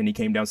act, and he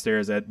came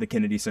downstairs at the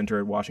Kennedy Center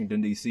at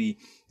Washington D.C.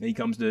 And he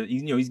comes to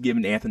he's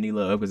giving Anthony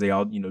love because they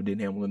all did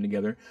Hamilton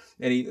together.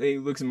 And he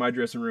looks in my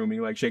dressing room and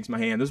he like shakes my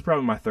hand. This is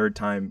probably my third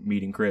time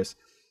meeting Chris.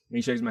 And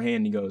he shakes my hand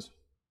and he goes,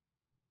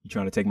 "You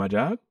trying to take my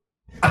job?"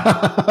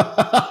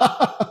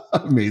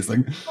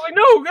 Amazing. I'm like,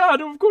 no,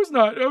 God, of course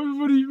not.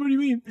 What do you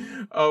mean?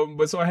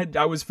 But so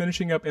I was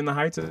finishing up In the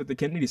Heights at the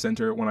Kennedy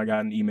Center when I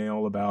got an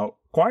email about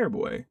Choir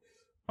Boy.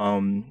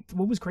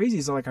 What was crazy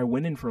is like I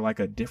went in for like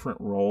a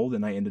different role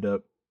than I ended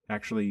up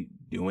actually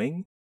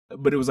doing.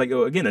 But it was like,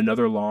 again,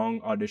 another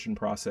long audition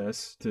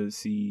process to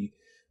see.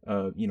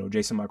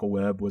 Jason Michael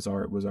Webb was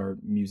our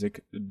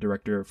music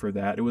director for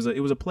that. It was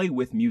a play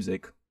with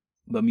music,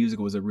 but music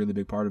was a really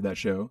big part of that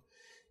show.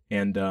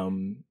 And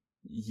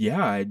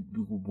I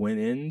went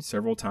in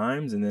several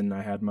times, and then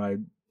I had my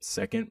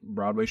second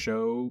Broadway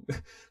show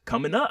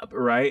coming up,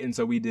 right? And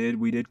so we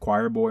did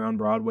Choir Boy on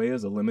Broadway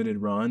as a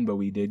limited run, but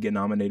we did get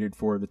nominated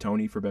for the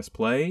Tony for Best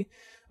Play.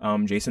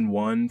 Jason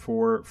won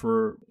for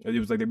it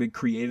was like they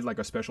created like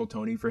a special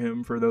Tony for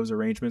him for those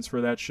arrangements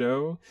for that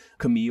show.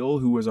 Camille,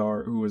 who was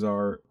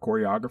our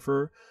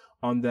choreographer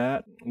on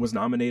that, was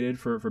nominated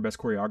for best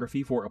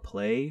choreography for a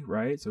play,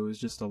 right? So it was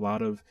just a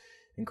lot of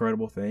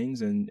incredible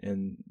things,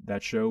 and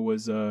that show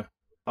was a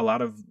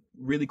lot of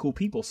really cool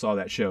people saw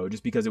that show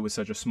just because it was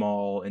such a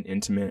small and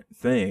intimate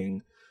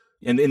thing.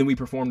 And then we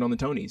performed on the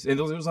Tonys, and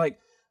it was like,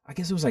 I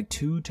guess it was like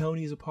 2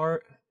 Tonys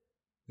apart.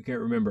 I can't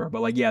remember.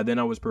 But like, yeah, then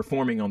I was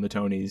performing on the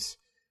Tonys,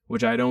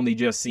 which I'd only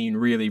just seen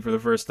really for the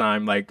first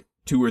time like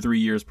 2 or 3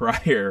 years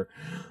prior.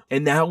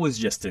 And that was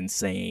just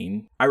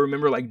insane. I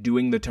remember like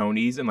doing the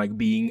Tonys and like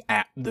being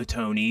at the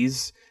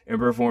Tonys and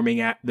performing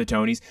at the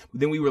Tonys.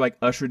 But then we were like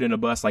ushered in a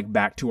bus like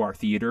back to our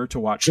theater to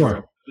watch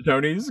the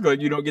Tonys.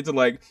 Like, you don't get to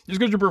like, just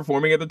because you're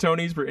performing at the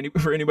Tonys,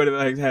 for anybody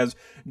that has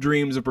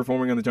dreams of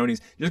performing on the Tonys,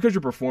 just because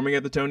you're performing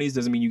at the Tonys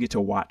doesn't mean you get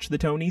to watch the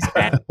Tonys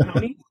at the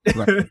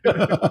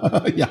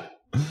Tonys. Yeah.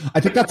 I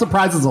think that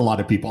surprises a lot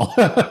of people.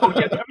 Oh,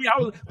 yeah.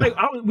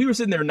 I mean, we were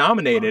sitting there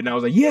nominated, and I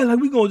was like, yeah, like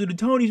we going to the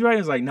Tonys, right?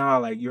 It's like, nah,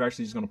 like you're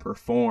actually just gonna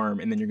perform,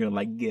 and then you're gonna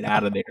like get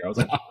out of there. I was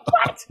like,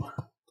 what?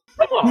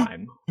 Come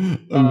on.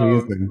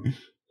 Amazing.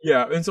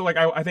 Yeah, and so like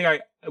I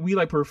think we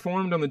like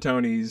performed on the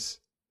Tonys,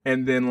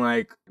 and then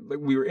like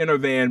we were in a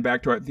van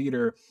back to our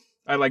theater.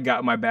 I like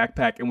got my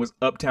backpack and was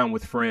uptown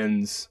with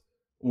friends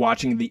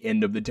watching the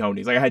end of the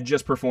Tonys. Like I had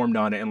just performed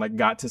on it and like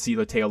got to see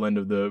the tail end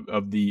of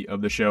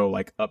the show,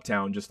 like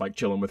uptown, just like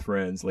chilling with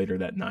friends later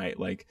that night.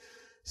 Like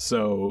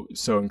so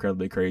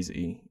incredibly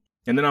crazy.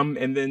 And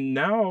then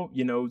now,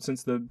 you know,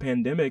 since the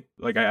pandemic,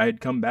 like I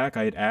had come back,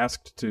 I had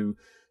asked to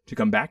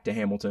come back to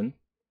Hamilton.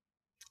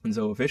 And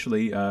so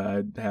officially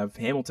I have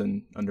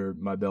Hamilton under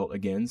my belt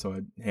again. So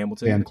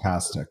Hamilton.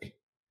 Fantastic.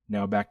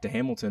 Now back to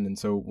Hamilton. And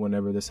so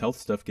whenever this health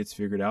stuff gets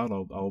figured out,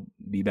 I'll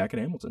be back at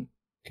Hamilton.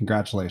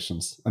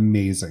 Congratulations.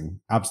 Amazing.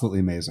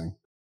 Absolutely amazing.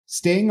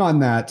 Staying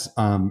on that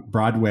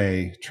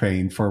Broadway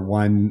train for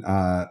one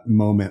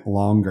moment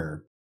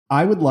longer,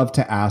 I would love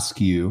to ask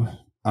you,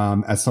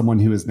 as someone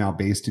who is now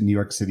based in New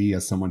York City,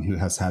 as someone who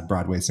has had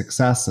Broadway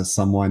success, as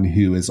someone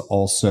who is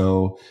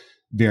also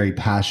very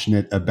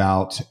passionate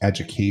about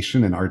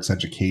education and arts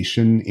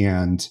education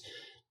and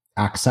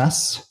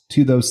access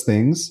to those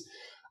things,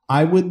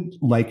 I would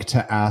like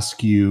to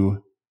ask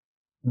you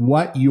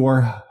what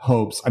your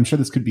hopes, I'm sure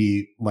this could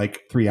be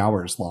like 3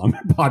 hours long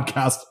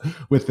podcast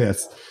with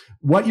this,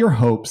 what your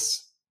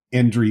hopes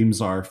and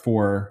dreams are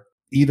for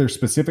either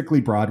specifically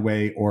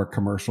Broadway or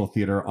commercial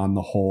theater on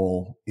the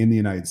whole in the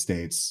United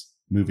States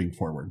moving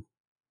forward.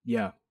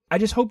 Yeah. I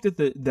just hope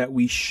that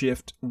we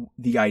shift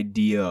the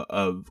idea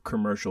of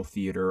commercial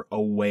theater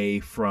away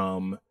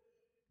from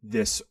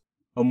this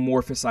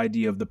amorphous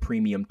idea of the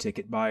premium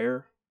ticket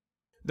buyer.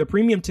 The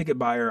premium ticket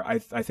buyer, I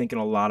think in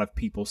a lot of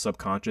people's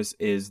subconscious,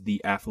 is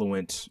the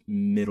affluent,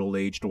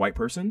 middle-aged white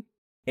person.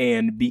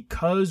 And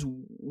because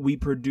we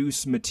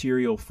produce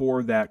material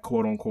for that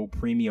quote-unquote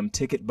premium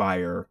ticket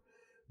buyer,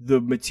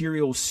 the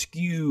material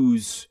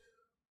skews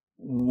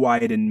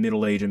white and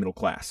middle-aged and middle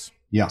class.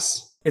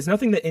 Yes. It's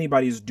nothing that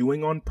anybody is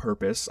doing on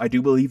purpose. I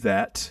do believe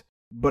that.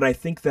 But I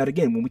think that,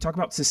 again, when we talk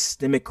about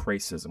systemic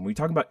racism, when we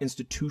talk about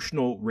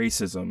institutional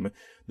racism,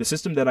 the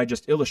system that I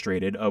just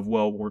illustrated of,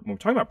 well, we're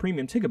talking about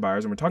premium ticket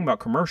buyers and we're talking about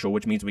commercial,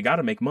 which means we got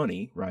to make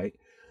money, right?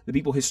 The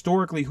people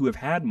historically who have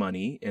had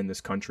money in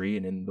this country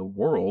and in the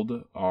world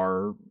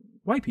are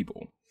white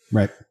people.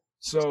 Right.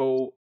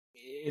 So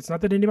it's not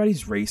that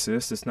anybody's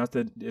racist. It's not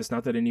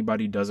that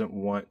anybody doesn't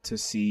want to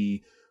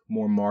see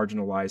more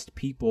marginalized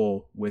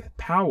people with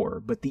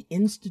power, but the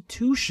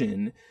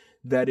institution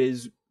that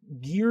is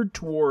geared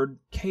toward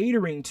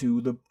catering to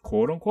the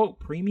quote-unquote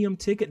premium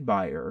ticket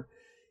buyer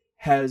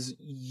has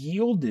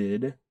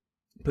yielded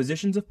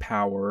positions of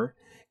power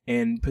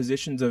and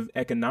positions of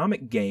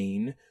economic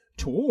gain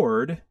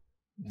toward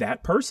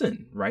that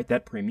person, right?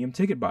 That premium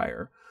ticket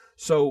buyer.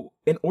 So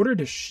in order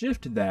to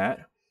shift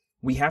that,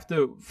 we have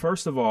to,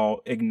 first of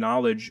all,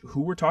 acknowledge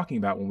who we're talking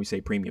about when we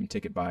say premium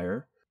ticket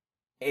buyer.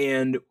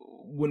 And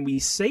when we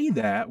say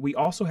that, we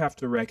also have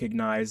to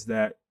recognize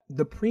that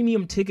the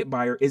premium ticket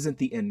buyer isn't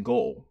the end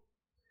goal.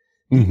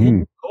 Mm-hmm.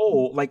 End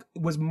goal, like,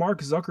 was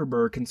Mark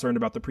Zuckerberg concerned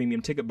about the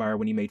premium ticket buyer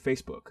when he made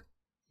Facebook?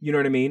 You know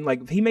what I mean?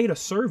 Like, he made a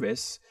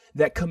service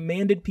that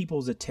commanded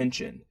people's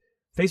attention.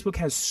 Facebook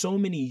has so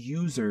many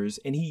users,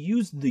 and he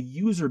used the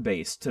user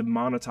base to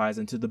monetize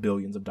into the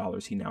billions of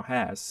dollars he now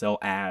has, sell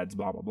ads,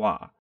 blah, blah,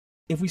 blah.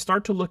 If we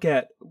start to look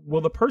at,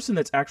 well, the person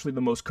that's actually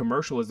the most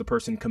commercial is the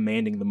person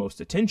commanding the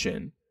most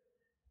attention,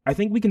 I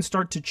think we can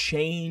start to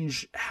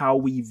change how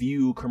we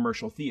view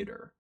commercial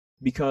theater.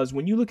 Because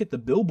when you look at the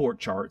Billboard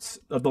charts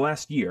of the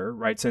last year,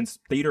 right, since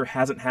theater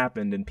hasn't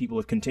happened and people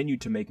have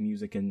continued to make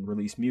music and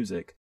release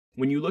music,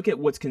 when you look at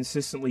what's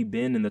consistently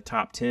been in the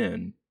top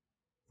 10,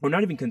 or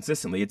not even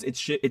consistently, it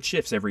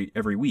shifts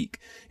every week,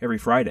 every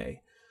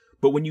Friday.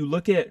 But when you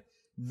look at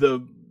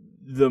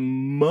the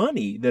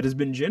money that has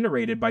been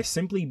generated by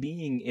simply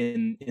being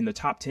in the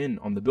top 10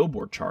 on the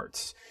Billboard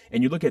charts,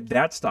 and you look at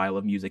that style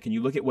of music, and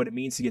you look at what it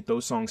means to get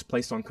those songs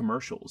placed on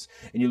commercials,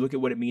 and you look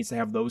at what it means to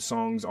have those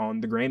songs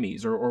on the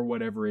Grammys or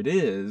whatever it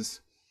is,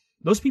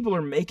 those people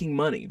are making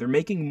money. They're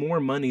making more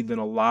money than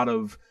a lot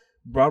of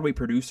Broadway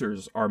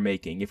producers are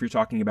making, if you're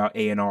talking about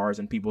A&Rs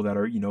and people that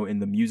are, you know, in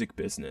the music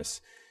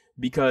business.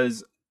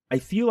 Because I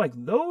feel like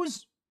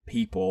those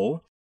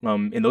people,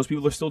 and those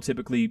people are still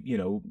typically, you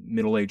know,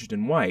 middle-aged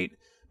and white,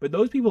 but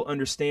those people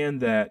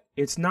understand that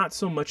it's not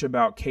so much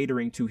about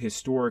catering to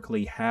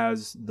historically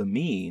has the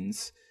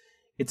means.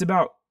 It's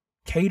about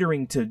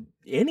catering to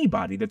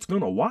anybody that's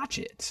going to watch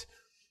it.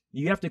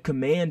 You have to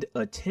command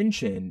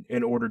attention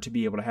in order to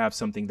be able to have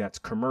something that's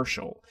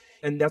commercial.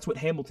 And that's what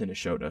Hamilton has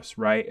showed us,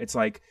 right? It's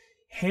like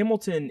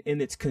Hamilton in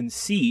its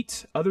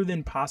conceit, other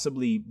than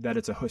possibly that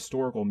it's a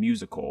historical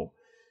musical,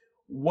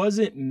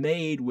 wasn't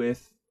made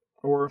with,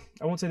 or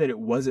I won't say that it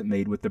wasn't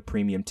made with the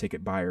premium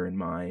ticket buyer in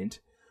mind,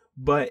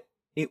 but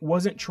it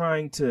wasn't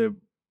trying to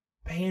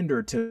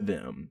pander to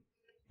them.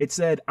 It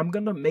said, I'm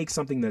going to make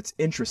something that's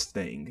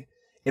interesting.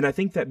 And I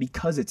think that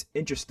because it's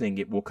interesting,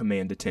 it will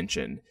command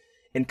attention.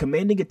 And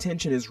commanding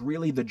attention is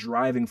really the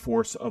driving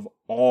force of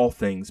all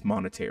things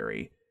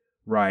monetary,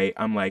 right?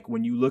 I'm like,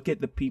 when you look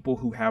at the people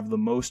who have the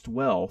most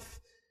wealth,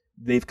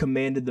 they've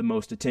commanded the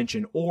most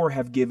attention or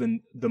have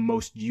given the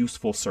most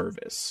useful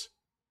service.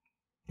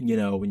 You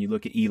know, when you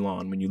look at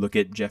Elon, when you look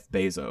at Jeff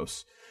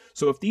Bezos.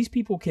 So if these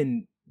people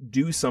can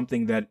do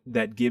something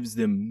that gives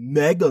them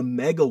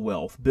mega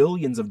wealth,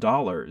 billions of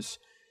dollars,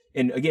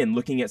 and again,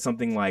 looking at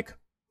something like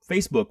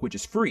Facebook, which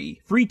is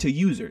free to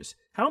users.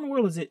 How in the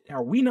world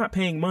are we not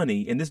paying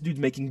money and this dude's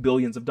making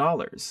billions of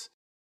dollars?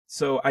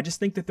 So I just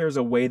think that there's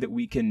a way that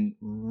we can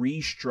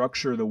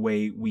restructure the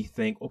way we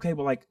think. Okay,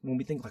 well, like when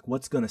we think like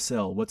what's going to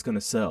sell,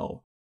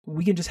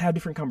 we can just have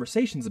different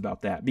conversations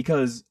about that,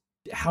 because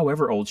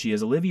however old she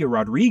is, Olivia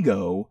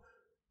Rodrigo,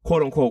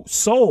 quote unquote,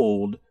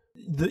 sold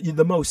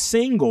the most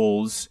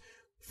singles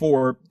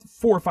for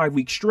 4 or 5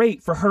 weeks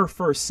straight for her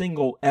first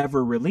single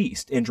ever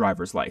released in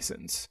Driver's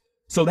License.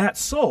 So that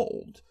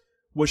sold.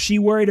 Was she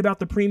worried about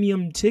the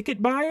premium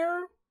ticket buyer?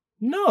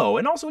 No.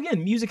 And also,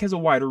 again, music has a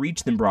wider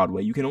reach than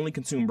Broadway. You can only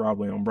consume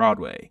Broadway on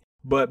Broadway.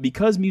 But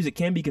because music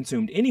can be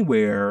consumed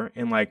anywhere,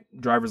 and like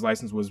Driver's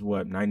License was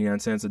what, 99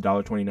 cents,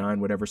 $1.29,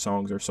 whatever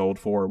songs are sold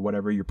for,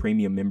 whatever your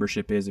premium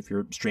membership is, if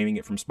you're streaming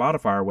it from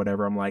Spotify or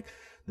whatever, I'm like,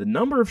 the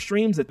number of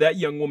streams that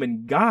young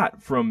woman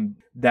got from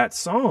that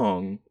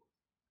song,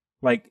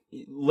 like,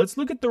 let's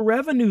look at the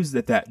revenues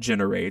that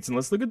generates, and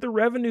let's look at the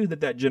revenue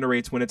that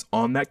generates when it's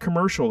on that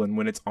commercial, and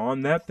when it's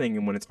on that thing,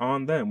 and when it's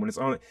on them, when it's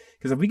on it.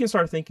 Because if we can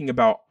start thinking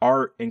about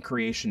art and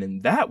creation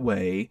in that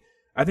way,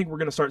 I think we're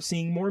going to start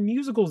seeing more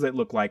musicals that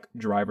look like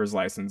Driver's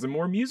License, and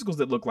more musicals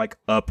that look like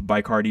Up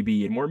by Cardi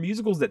B, and more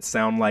musicals that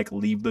sound like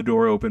Leave the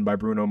Door Open by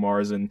Bruno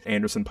Mars and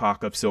Anderson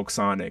 .Paak of Silk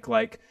Sonic.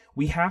 Like,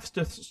 we have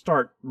to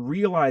start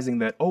realizing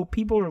that, oh,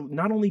 people are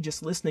not only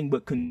just listening,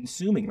 but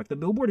consuming. Like, the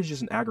Billboard is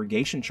just an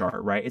aggregation chart,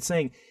 right? It's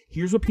saying,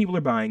 here's what people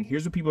are buying,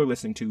 here's what people are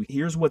listening to,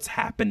 here's what's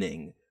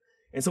happening.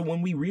 And so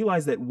when we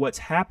realize that what's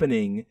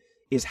happening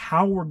is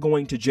how we're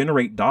going to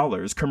generate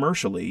dollars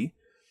commercially,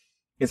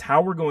 is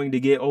how we're going to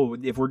get,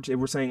 if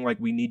we're saying like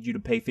we need you to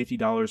pay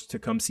 $50 to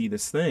come see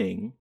this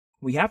thing,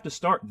 we have to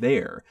start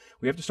there.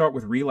 We have to start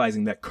with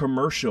realizing that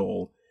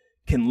commercial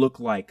can look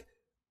like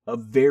a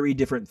very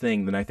different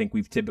thing than I think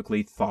we've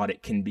typically thought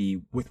it can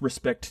be with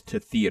respect to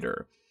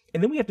theater.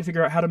 And then we have to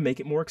figure out how to make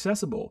it more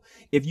accessible.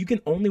 If you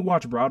can only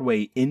watch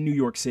Broadway in New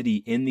York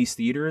City in these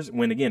theaters,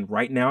 when again,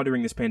 right now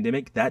during this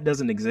pandemic, that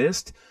doesn't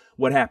exist,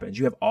 what happens?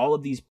 You have all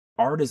of these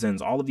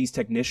artisans, all of these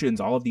technicians,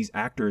 all of these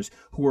actors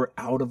who are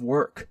out of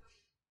work.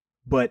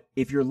 But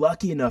if you're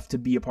lucky enough to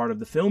be a part of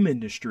the film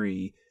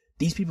industry,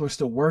 these people are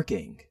still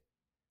working.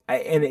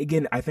 And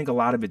again, I think a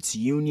lot of it's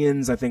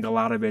unions. I think a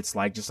lot of it's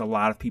like just a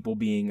lot of people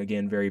being,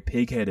 again, very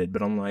pig-headed.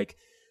 But I'm like,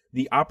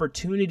 the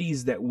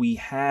opportunities that we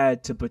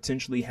had to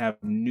potentially have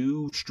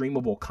new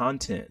streamable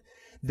content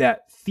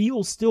that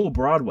feels still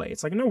Broadway.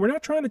 It's like, no, we're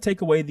not trying to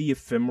take away the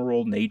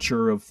ephemeral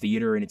nature of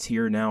theater and it's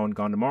here now and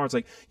gone tomorrow. It's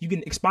like, you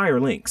can expire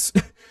links.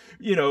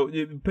 You know,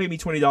 pay me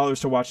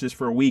 $20 to watch this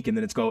for a week and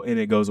then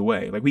it goes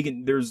away. Like,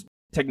 there's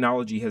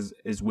technology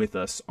is with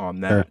us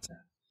on that. Sure.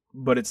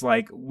 But it's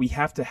like, we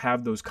have to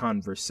have those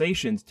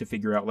conversations to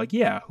figure out, like,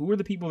 yeah, who are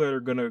the people that are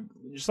going to,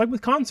 just like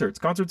with concerts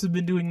have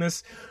been doing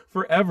this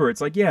forever. It's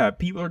like, yeah,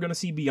 people are going to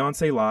see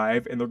Beyonce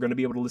live and they're going to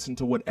be able to listen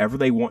to whatever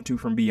they want to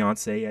from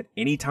Beyonce at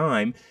any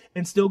time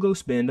and still go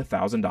spend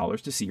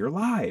 $1,000 to see her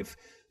live.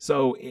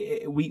 So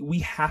we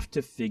have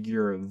to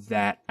figure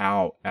that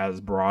out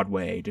as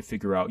Broadway, to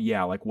figure out,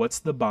 yeah, like, what's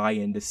the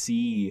buy-in to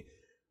see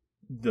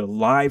the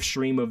live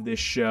stream of this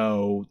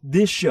show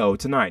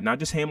tonight, not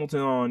just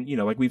Hamilton on, you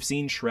know, like we've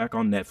seen Shrek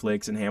on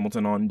Netflix and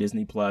Hamilton on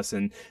Disney Plus,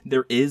 and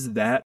there is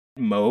that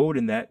mode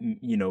and that,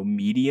 you know,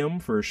 medium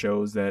for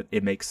shows that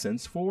it makes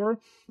sense for.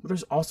 But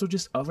there's also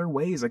just other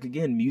ways. Like,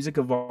 again, music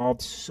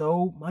evolved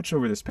so much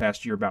over this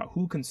past year about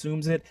who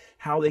consumes it,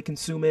 how they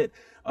consume it,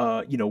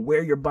 you know,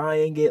 where you're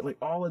buying it, like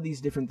all of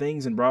these different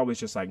things. And Broadway's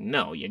just like,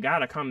 no, you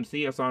gotta come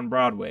see us on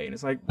Broadway. And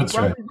it's like, that's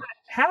Broadway's right. Not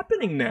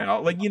happening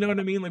now. Like, you know what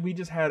I mean? Like, we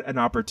just had an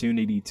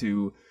opportunity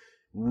to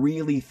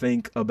really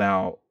think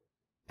about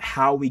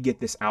how we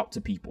get this out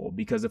to people,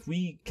 because if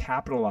we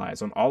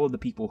capitalize on all of the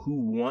people who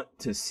want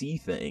to see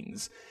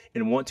things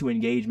and want to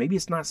engage, maybe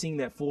it's not seeing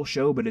that full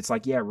show, but it's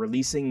like, yeah,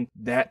 releasing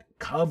that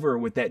cover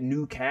with that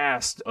new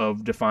cast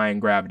of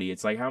Defying Gravity.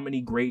 It's like, how many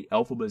great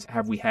Elphabas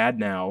have we had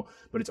now,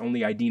 but it's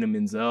only Idina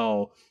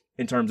Menzel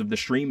in terms of the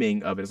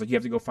streaming of it. It's like, you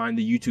have to go find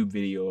the YouTube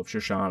video of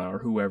Shoshana or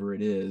whoever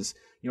it is.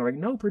 You know, like,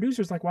 no,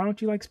 producers, like, why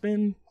don't you like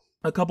spend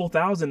a couple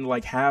thousand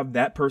like have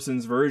that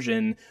person's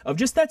version of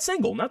just that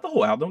single, not the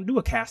whole album. Don't do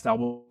a cast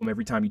album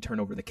every time you turn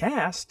over the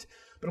cast.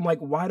 But I'm like,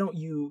 why don't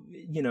you,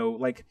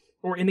 like,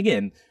 or, and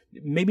again,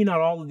 maybe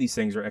not all of these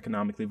things are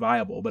economically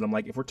viable, but I'm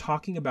like, if we're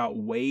talking about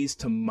ways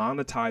to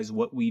monetize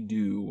what we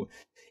do,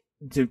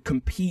 to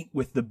compete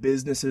with the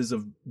businesses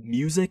of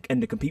music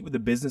and to compete with the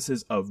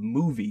businesses of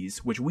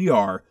movies, which we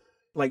are,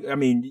 like, I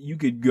mean, you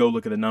could go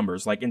look at the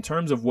numbers. Like, in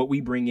terms of what we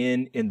bring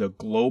in the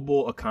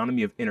global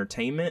economy of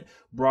entertainment,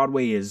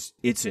 Broadway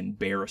it's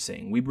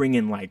embarrassing. We bring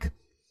in like,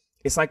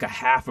 it's like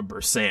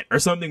 0.5% or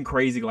something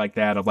crazy like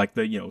that of like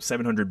the,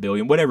 700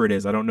 billion, whatever it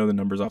is. I don't know the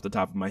numbers off the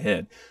top of my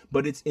head,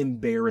 but it's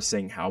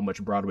embarrassing how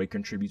much Broadway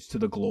contributes to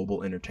the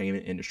global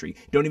entertainment industry.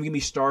 Don't even get me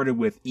started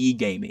with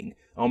e-gaming.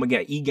 Oh my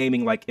God,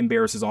 e-gaming like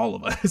embarrasses all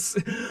of us.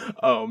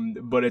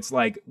 But it's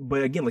like,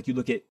 but again, like you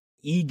look at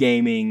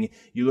e-gaming,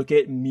 you look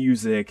at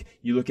music,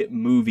 you look at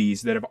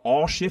movies that have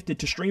all shifted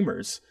to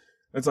streamers.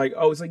 It's like,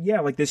 oh, it's like, yeah,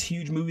 like this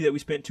huge movie that we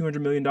spent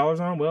 $200 million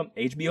on, well,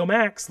 HBO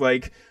Max,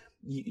 like,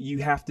 you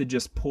have to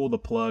just pull the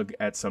plug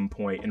at some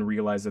point and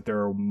realize that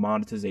there are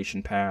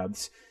monetization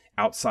paths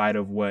outside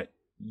of what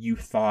you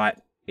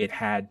thought it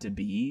had to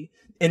be,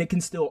 and it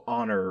can still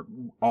honor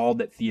all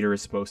that theater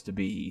is supposed to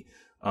be.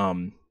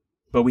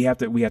 But we have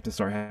to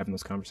start having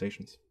those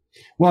conversations.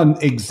 Well,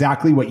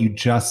 exactly what you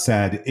just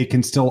said. It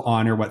can still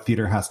honor what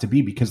theater has to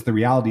be, because the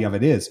reality of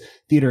it is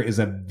theater is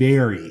a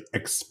very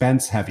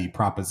expense heavy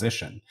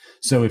proposition.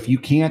 So if you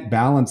can't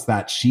balance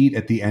that sheet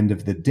at the end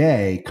of the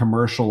day,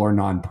 commercial or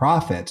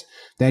nonprofit,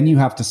 then you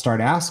have to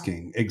start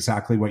asking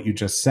exactly what you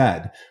just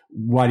said.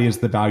 What is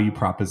the value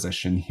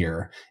proposition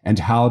here? And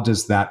how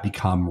does that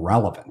become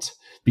relevant?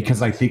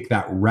 Because I think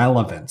that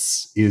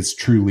relevance is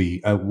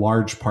truly a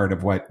large part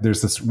of what,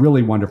 there's this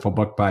really wonderful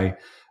book by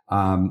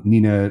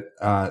Nina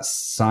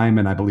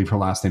Simon, I believe her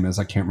last name is.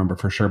 I can't remember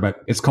for sure, but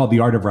it's called The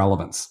Art of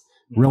Relevance.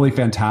 Really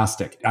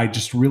fantastic. I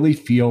just really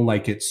feel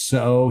like it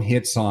so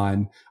hits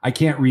on, I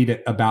can't read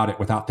it about it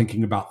without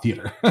thinking about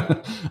theater.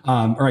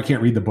 Or I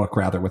can't read the book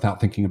rather without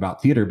thinking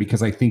about theater,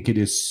 because I think it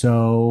is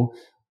so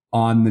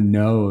on the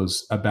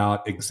nose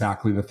about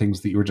exactly the things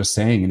that you were just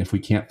saying. And if we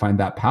can't find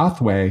that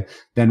pathway,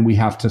 then we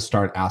have to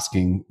start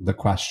asking the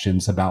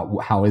questions about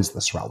how is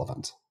this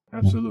relevant?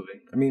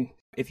 Absolutely. I mean,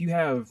 if you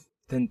have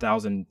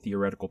 10,000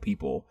 theoretical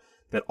people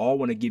that all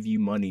want to give you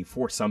money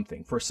for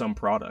something, for some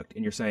product,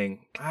 and you're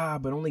saying,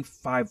 but only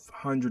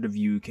 500 of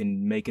you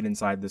can make it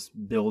inside this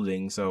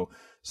building, so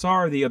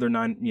sorry, the other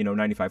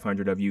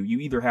 9,500 of you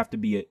either have to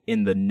be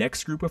in the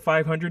next group of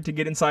 500 to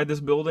get inside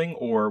this building,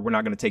 or we're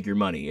not going to take your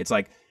money. It's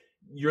like,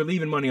 you're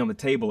leaving money on the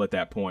table at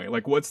that point.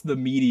 Like, what's the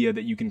media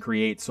that you can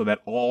create so that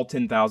all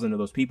 10,000 of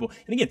those people,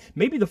 and again,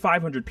 maybe the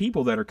 500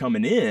 people that are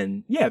coming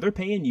in, yeah, they're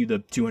paying you the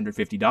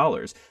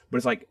 $250, but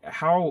it's like,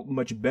 how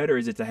much better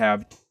is it to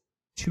have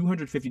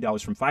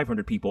 $250 from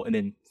 500 people and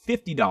then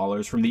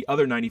 $50 from the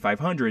other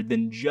 9,500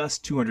 than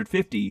just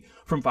 $250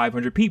 from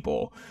 500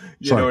 people?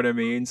 You know what I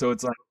mean? So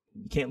it's like,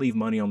 you can't leave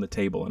money on the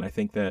table. And I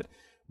think that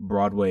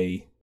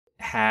Broadway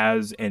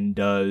has and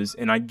does,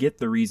 and I get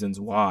the reasons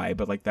why,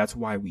 but like, that's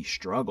why we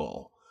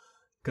struggle,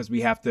 because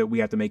we have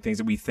to make things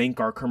that we think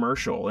are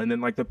commercial, and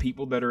then like the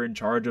people that are in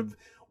charge of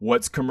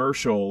what's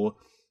commercial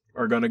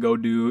are gonna go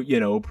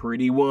do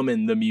Pretty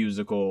Woman the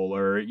musical,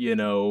 or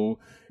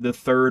the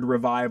third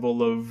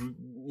revival of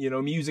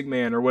Music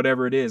Man, or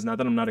whatever it is. Not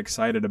that I'm not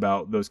excited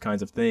about those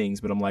kinds of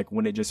things, but I'm like,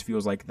 when it just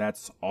feels like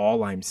that's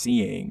all I'm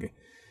seeing,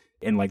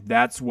 and like,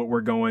 that's what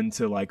we're going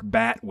to like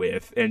bat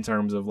with in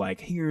terms of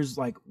like, here's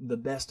like the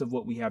best of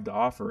what we have to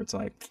offer. It's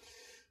like,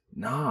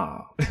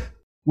 nah.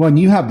 Well, and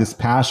you have this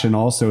passion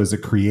also as a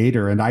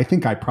creator. And I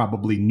think I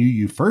probably knew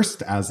you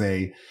first as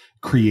a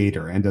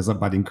creator and as a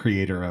budding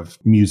creator of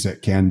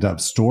music and of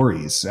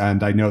stories.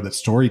 And I know that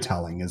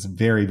storytelling is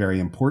very,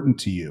 very important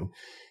to you.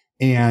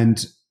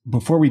 And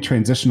before we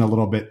transition a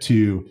little bit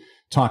to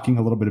talking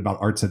a little bit about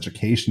arts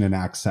education and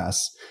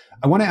access,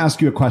 I want to ask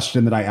you a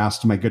question that I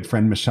asked my good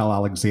friend Michelle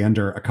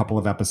Alexander a couple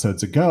of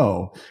episodes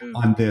ago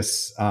on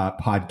this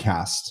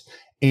podcast.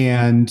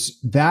 And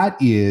that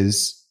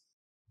is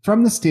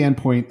from the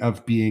standpoint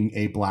of being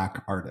a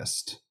Black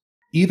artist,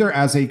 either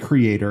as a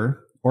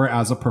creator or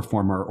as a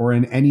performer or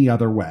in any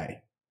other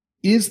way.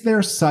 Is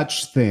there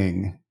such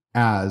thing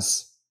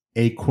as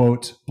a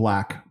quote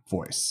Black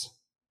voice?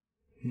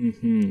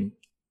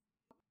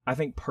 I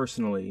think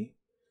personally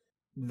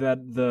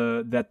that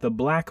the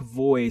Black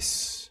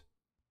voice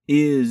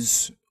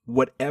is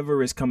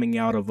whatever is coming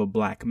out of a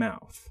Black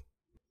mouth.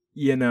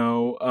 If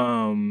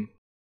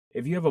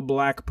you have a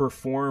Black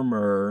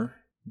performer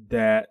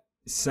that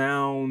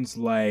sounds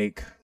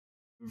like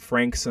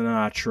Frank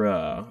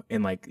Sinatra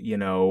and like,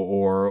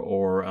 or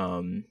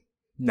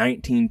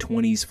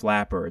 1920s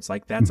flapper, it's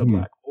like, that's a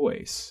Black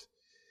voice.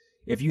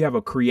 If you have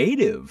a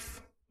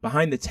creative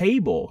behind the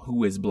table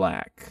who is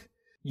Black,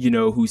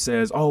 who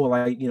says, oh, well,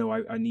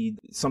 I need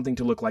something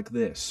to look like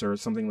this or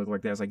something look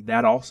like that. It's like,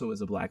 that also is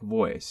a Black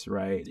voice,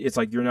 right? It's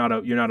like, you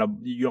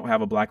don't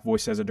have a Black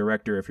voice as a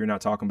director if you're not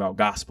talking about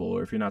gospel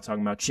or if you're not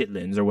talking about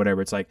chitlins or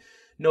whatever. It's like,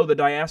 no, the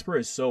diaspora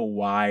is so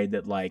wide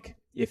that like,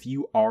 if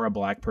you are a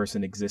Black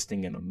person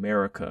existing in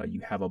America,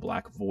 you have a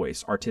Black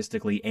voice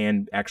artistically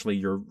and actually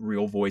your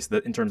real voice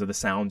in terms of the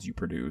sounds you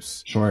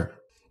produce. Sure.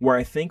 Where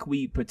I think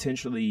we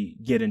potentially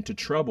get into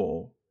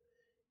trouble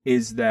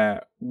is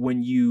that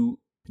when you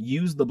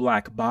use the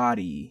Black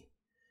body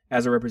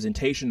as a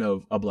representation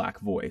of a Black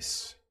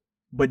voice,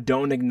 but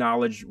don't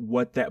acknowledge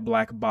what that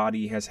Black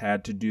body has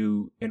had to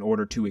do in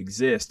order to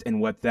exist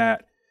and what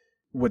that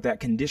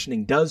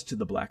conditioning does to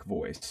the Black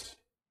voice,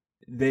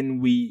 then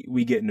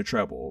we get into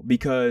trouble.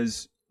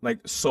 Because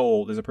like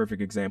Soul is a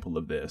perfect example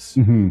of this.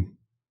 Mm-hmm.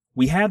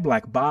 We had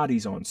Black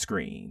bodies on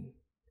screen.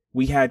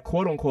 We had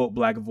quote unquote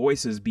Black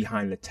voices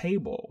behind the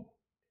table.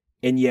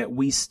 And yet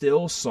we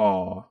still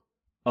saw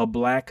a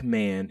Black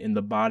man in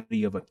the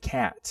body of a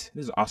cat.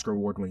 This is an Oscar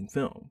award-winning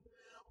film.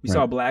 We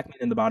saw a Black man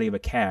in the body of a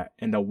cat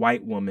and a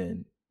white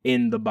woman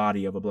in the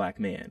body of a Black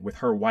man with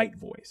her white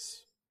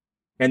voice.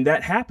 And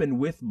that happened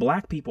with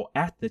Black people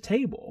at the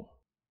table.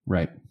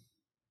 Right.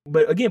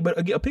 But again,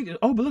 a picture.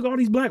 Oh, but look at all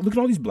these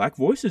Black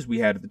voices we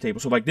had at the table.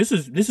 So like, this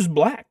is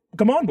Black.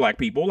 Come on, Black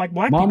people. Like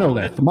Black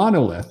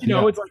monolith. You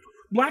know, it's like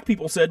Black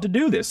people said to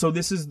do this. So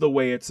this is the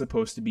way it's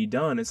supposed to be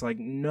done. It's like,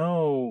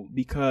 no,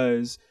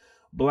 because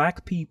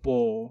Black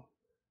people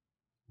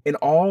in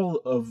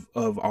all of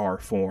our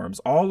forms,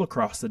 all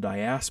across the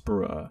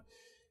diaspora,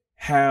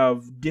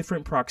 have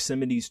different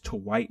proximities to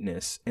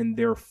whiteness and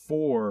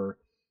therefore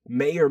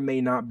may or may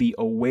not be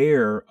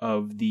aware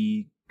of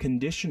the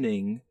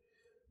conditioning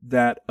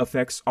that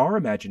affects our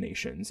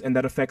imaginations and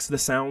that affects the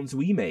sounds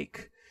we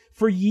make.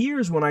 For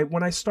years when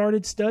I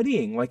started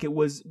studying, like it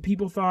was,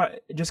 people thought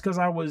just because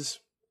I was,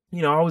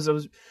 you know, I was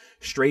a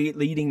straight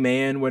leading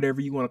man,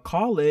 whatever you want to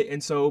call it.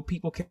 And so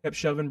people kept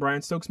shoving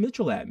Brian Stokes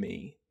Mitchell at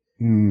me,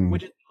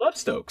 which is, I love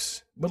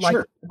Stokes. But like,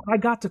 when I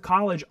got to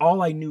college,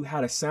 all I knew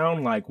how to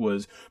sound like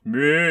was,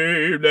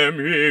 made them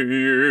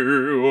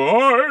hear,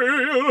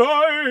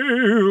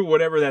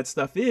 whatever that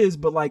stuff is.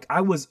 But like,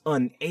 I was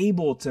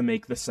unable to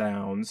make the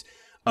sounds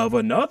of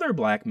another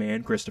Black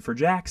man, Christopher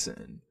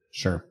Jackson.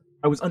 Sure.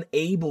 I was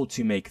unable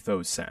to make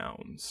those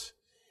sounds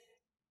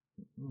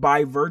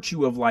by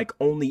virtue of like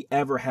only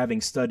ever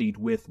having studied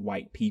with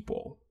white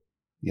people.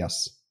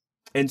 Yes.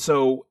 And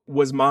so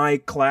was my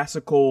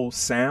classical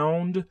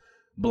sound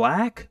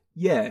Black?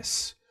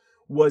 Yes.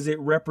 Was it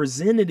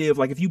representative?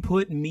 Like if you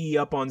put me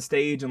up on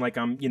stage and like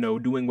I'm, you know,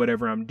 doing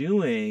whatever I'm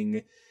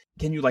doing,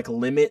 can you like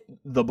limit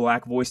the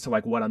Black voice to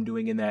like what I'm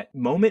doing in that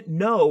moment?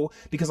 No,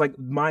 because like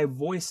my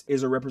voice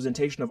is a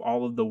representation of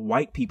all of the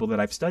white people that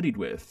I've studied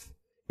with.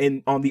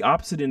 And on the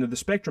opposite end of the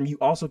spectrum, you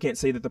also can't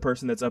say that the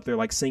person that's up there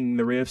like singing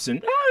the riffs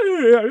and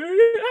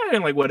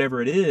like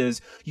whatever it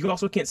is, you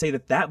also can't say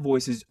that that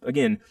voice is,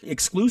 again,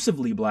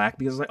 exclusively Black,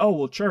 because it's like, oh,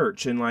 well,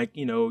 church and like,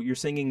 you know, you're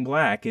singing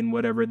Black and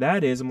whatever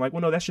that is. I'm like,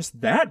 well, no, that's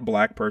just that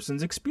Black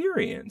person's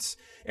experience.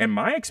 And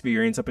my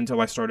experience up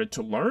until I started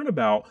to learn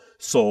about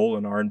soul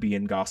and R&B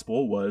and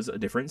gospel was a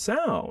different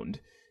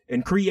sound.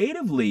 And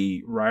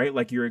creatively, right,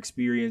 like your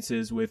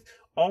experiences with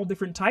all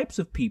different types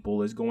of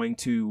people is going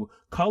to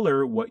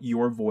color what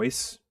your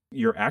voice,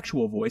 your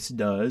actual voice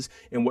does,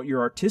 and what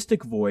your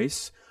artistic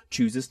voice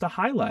chooses to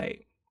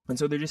highlight. And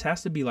so there just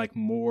has to be like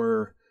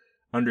more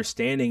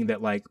understanding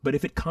that like, but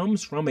if it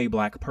comes from a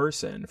Black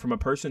person, from a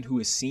person who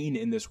is seen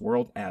in this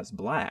world as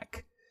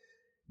Black,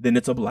 then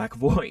it's a Black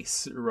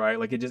voice, right?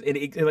 Like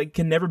it like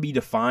can never be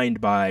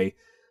defined by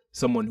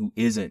someone who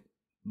isn't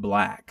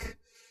Black.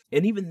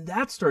 And even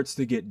that starts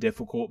to get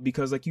difficult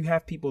because like you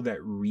have people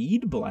that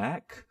read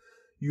Black,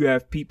 you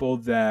have people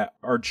that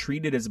are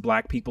treated as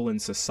Black people in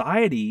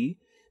society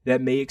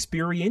that may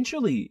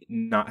experientially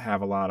not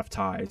have a lot of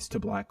ties to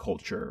Black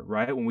culture,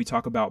 right? When we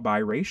talk about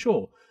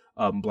biracial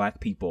Black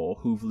people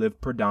who've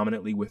lived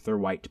predominantly with their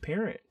white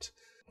parent,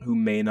 who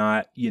may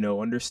not, you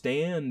know,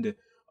 understand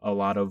a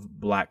lot of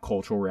Black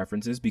cultural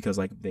references because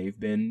like they've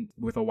been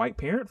with a white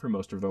parent for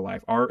most of their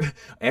life. Our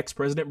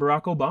ex-president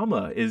Barack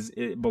Obama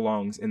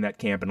belongs in that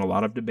camp, and a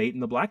lot of debate in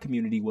the Black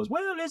community was,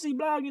 well, is he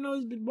Black? You know,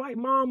 his white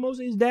mom, most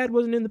of his dad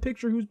wasn't in the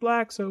picture who's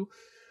Black, so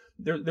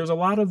there's a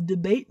lot of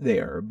debate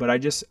there. But I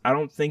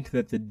don't think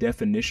that the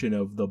definition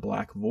of the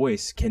Black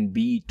voice can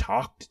be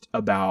talked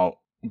about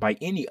by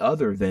any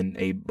other than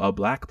a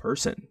Black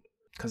person.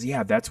 Because,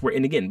 yeah, that's where,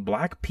 and again,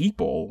 Black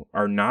people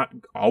are not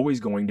always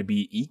going to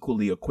be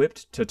equally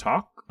equipped to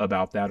talk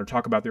about that or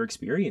talk about their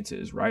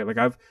experiences, right? Like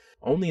I've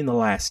only in the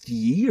last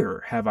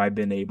year have I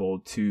been able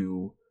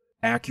to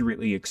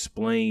accurately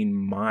explain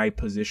my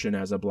position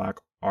as a Black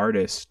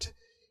artist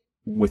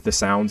with the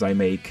sounds I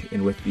make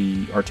and with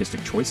the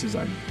artistic choices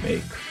I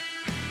make.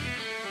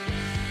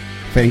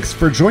 Thanks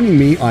for joining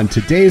me on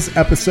today's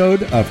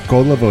episode of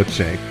Con la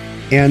Voce.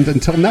 And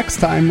until next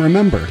time,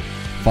 remember,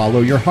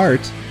 follow your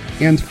heart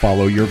and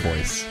follow your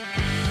voice.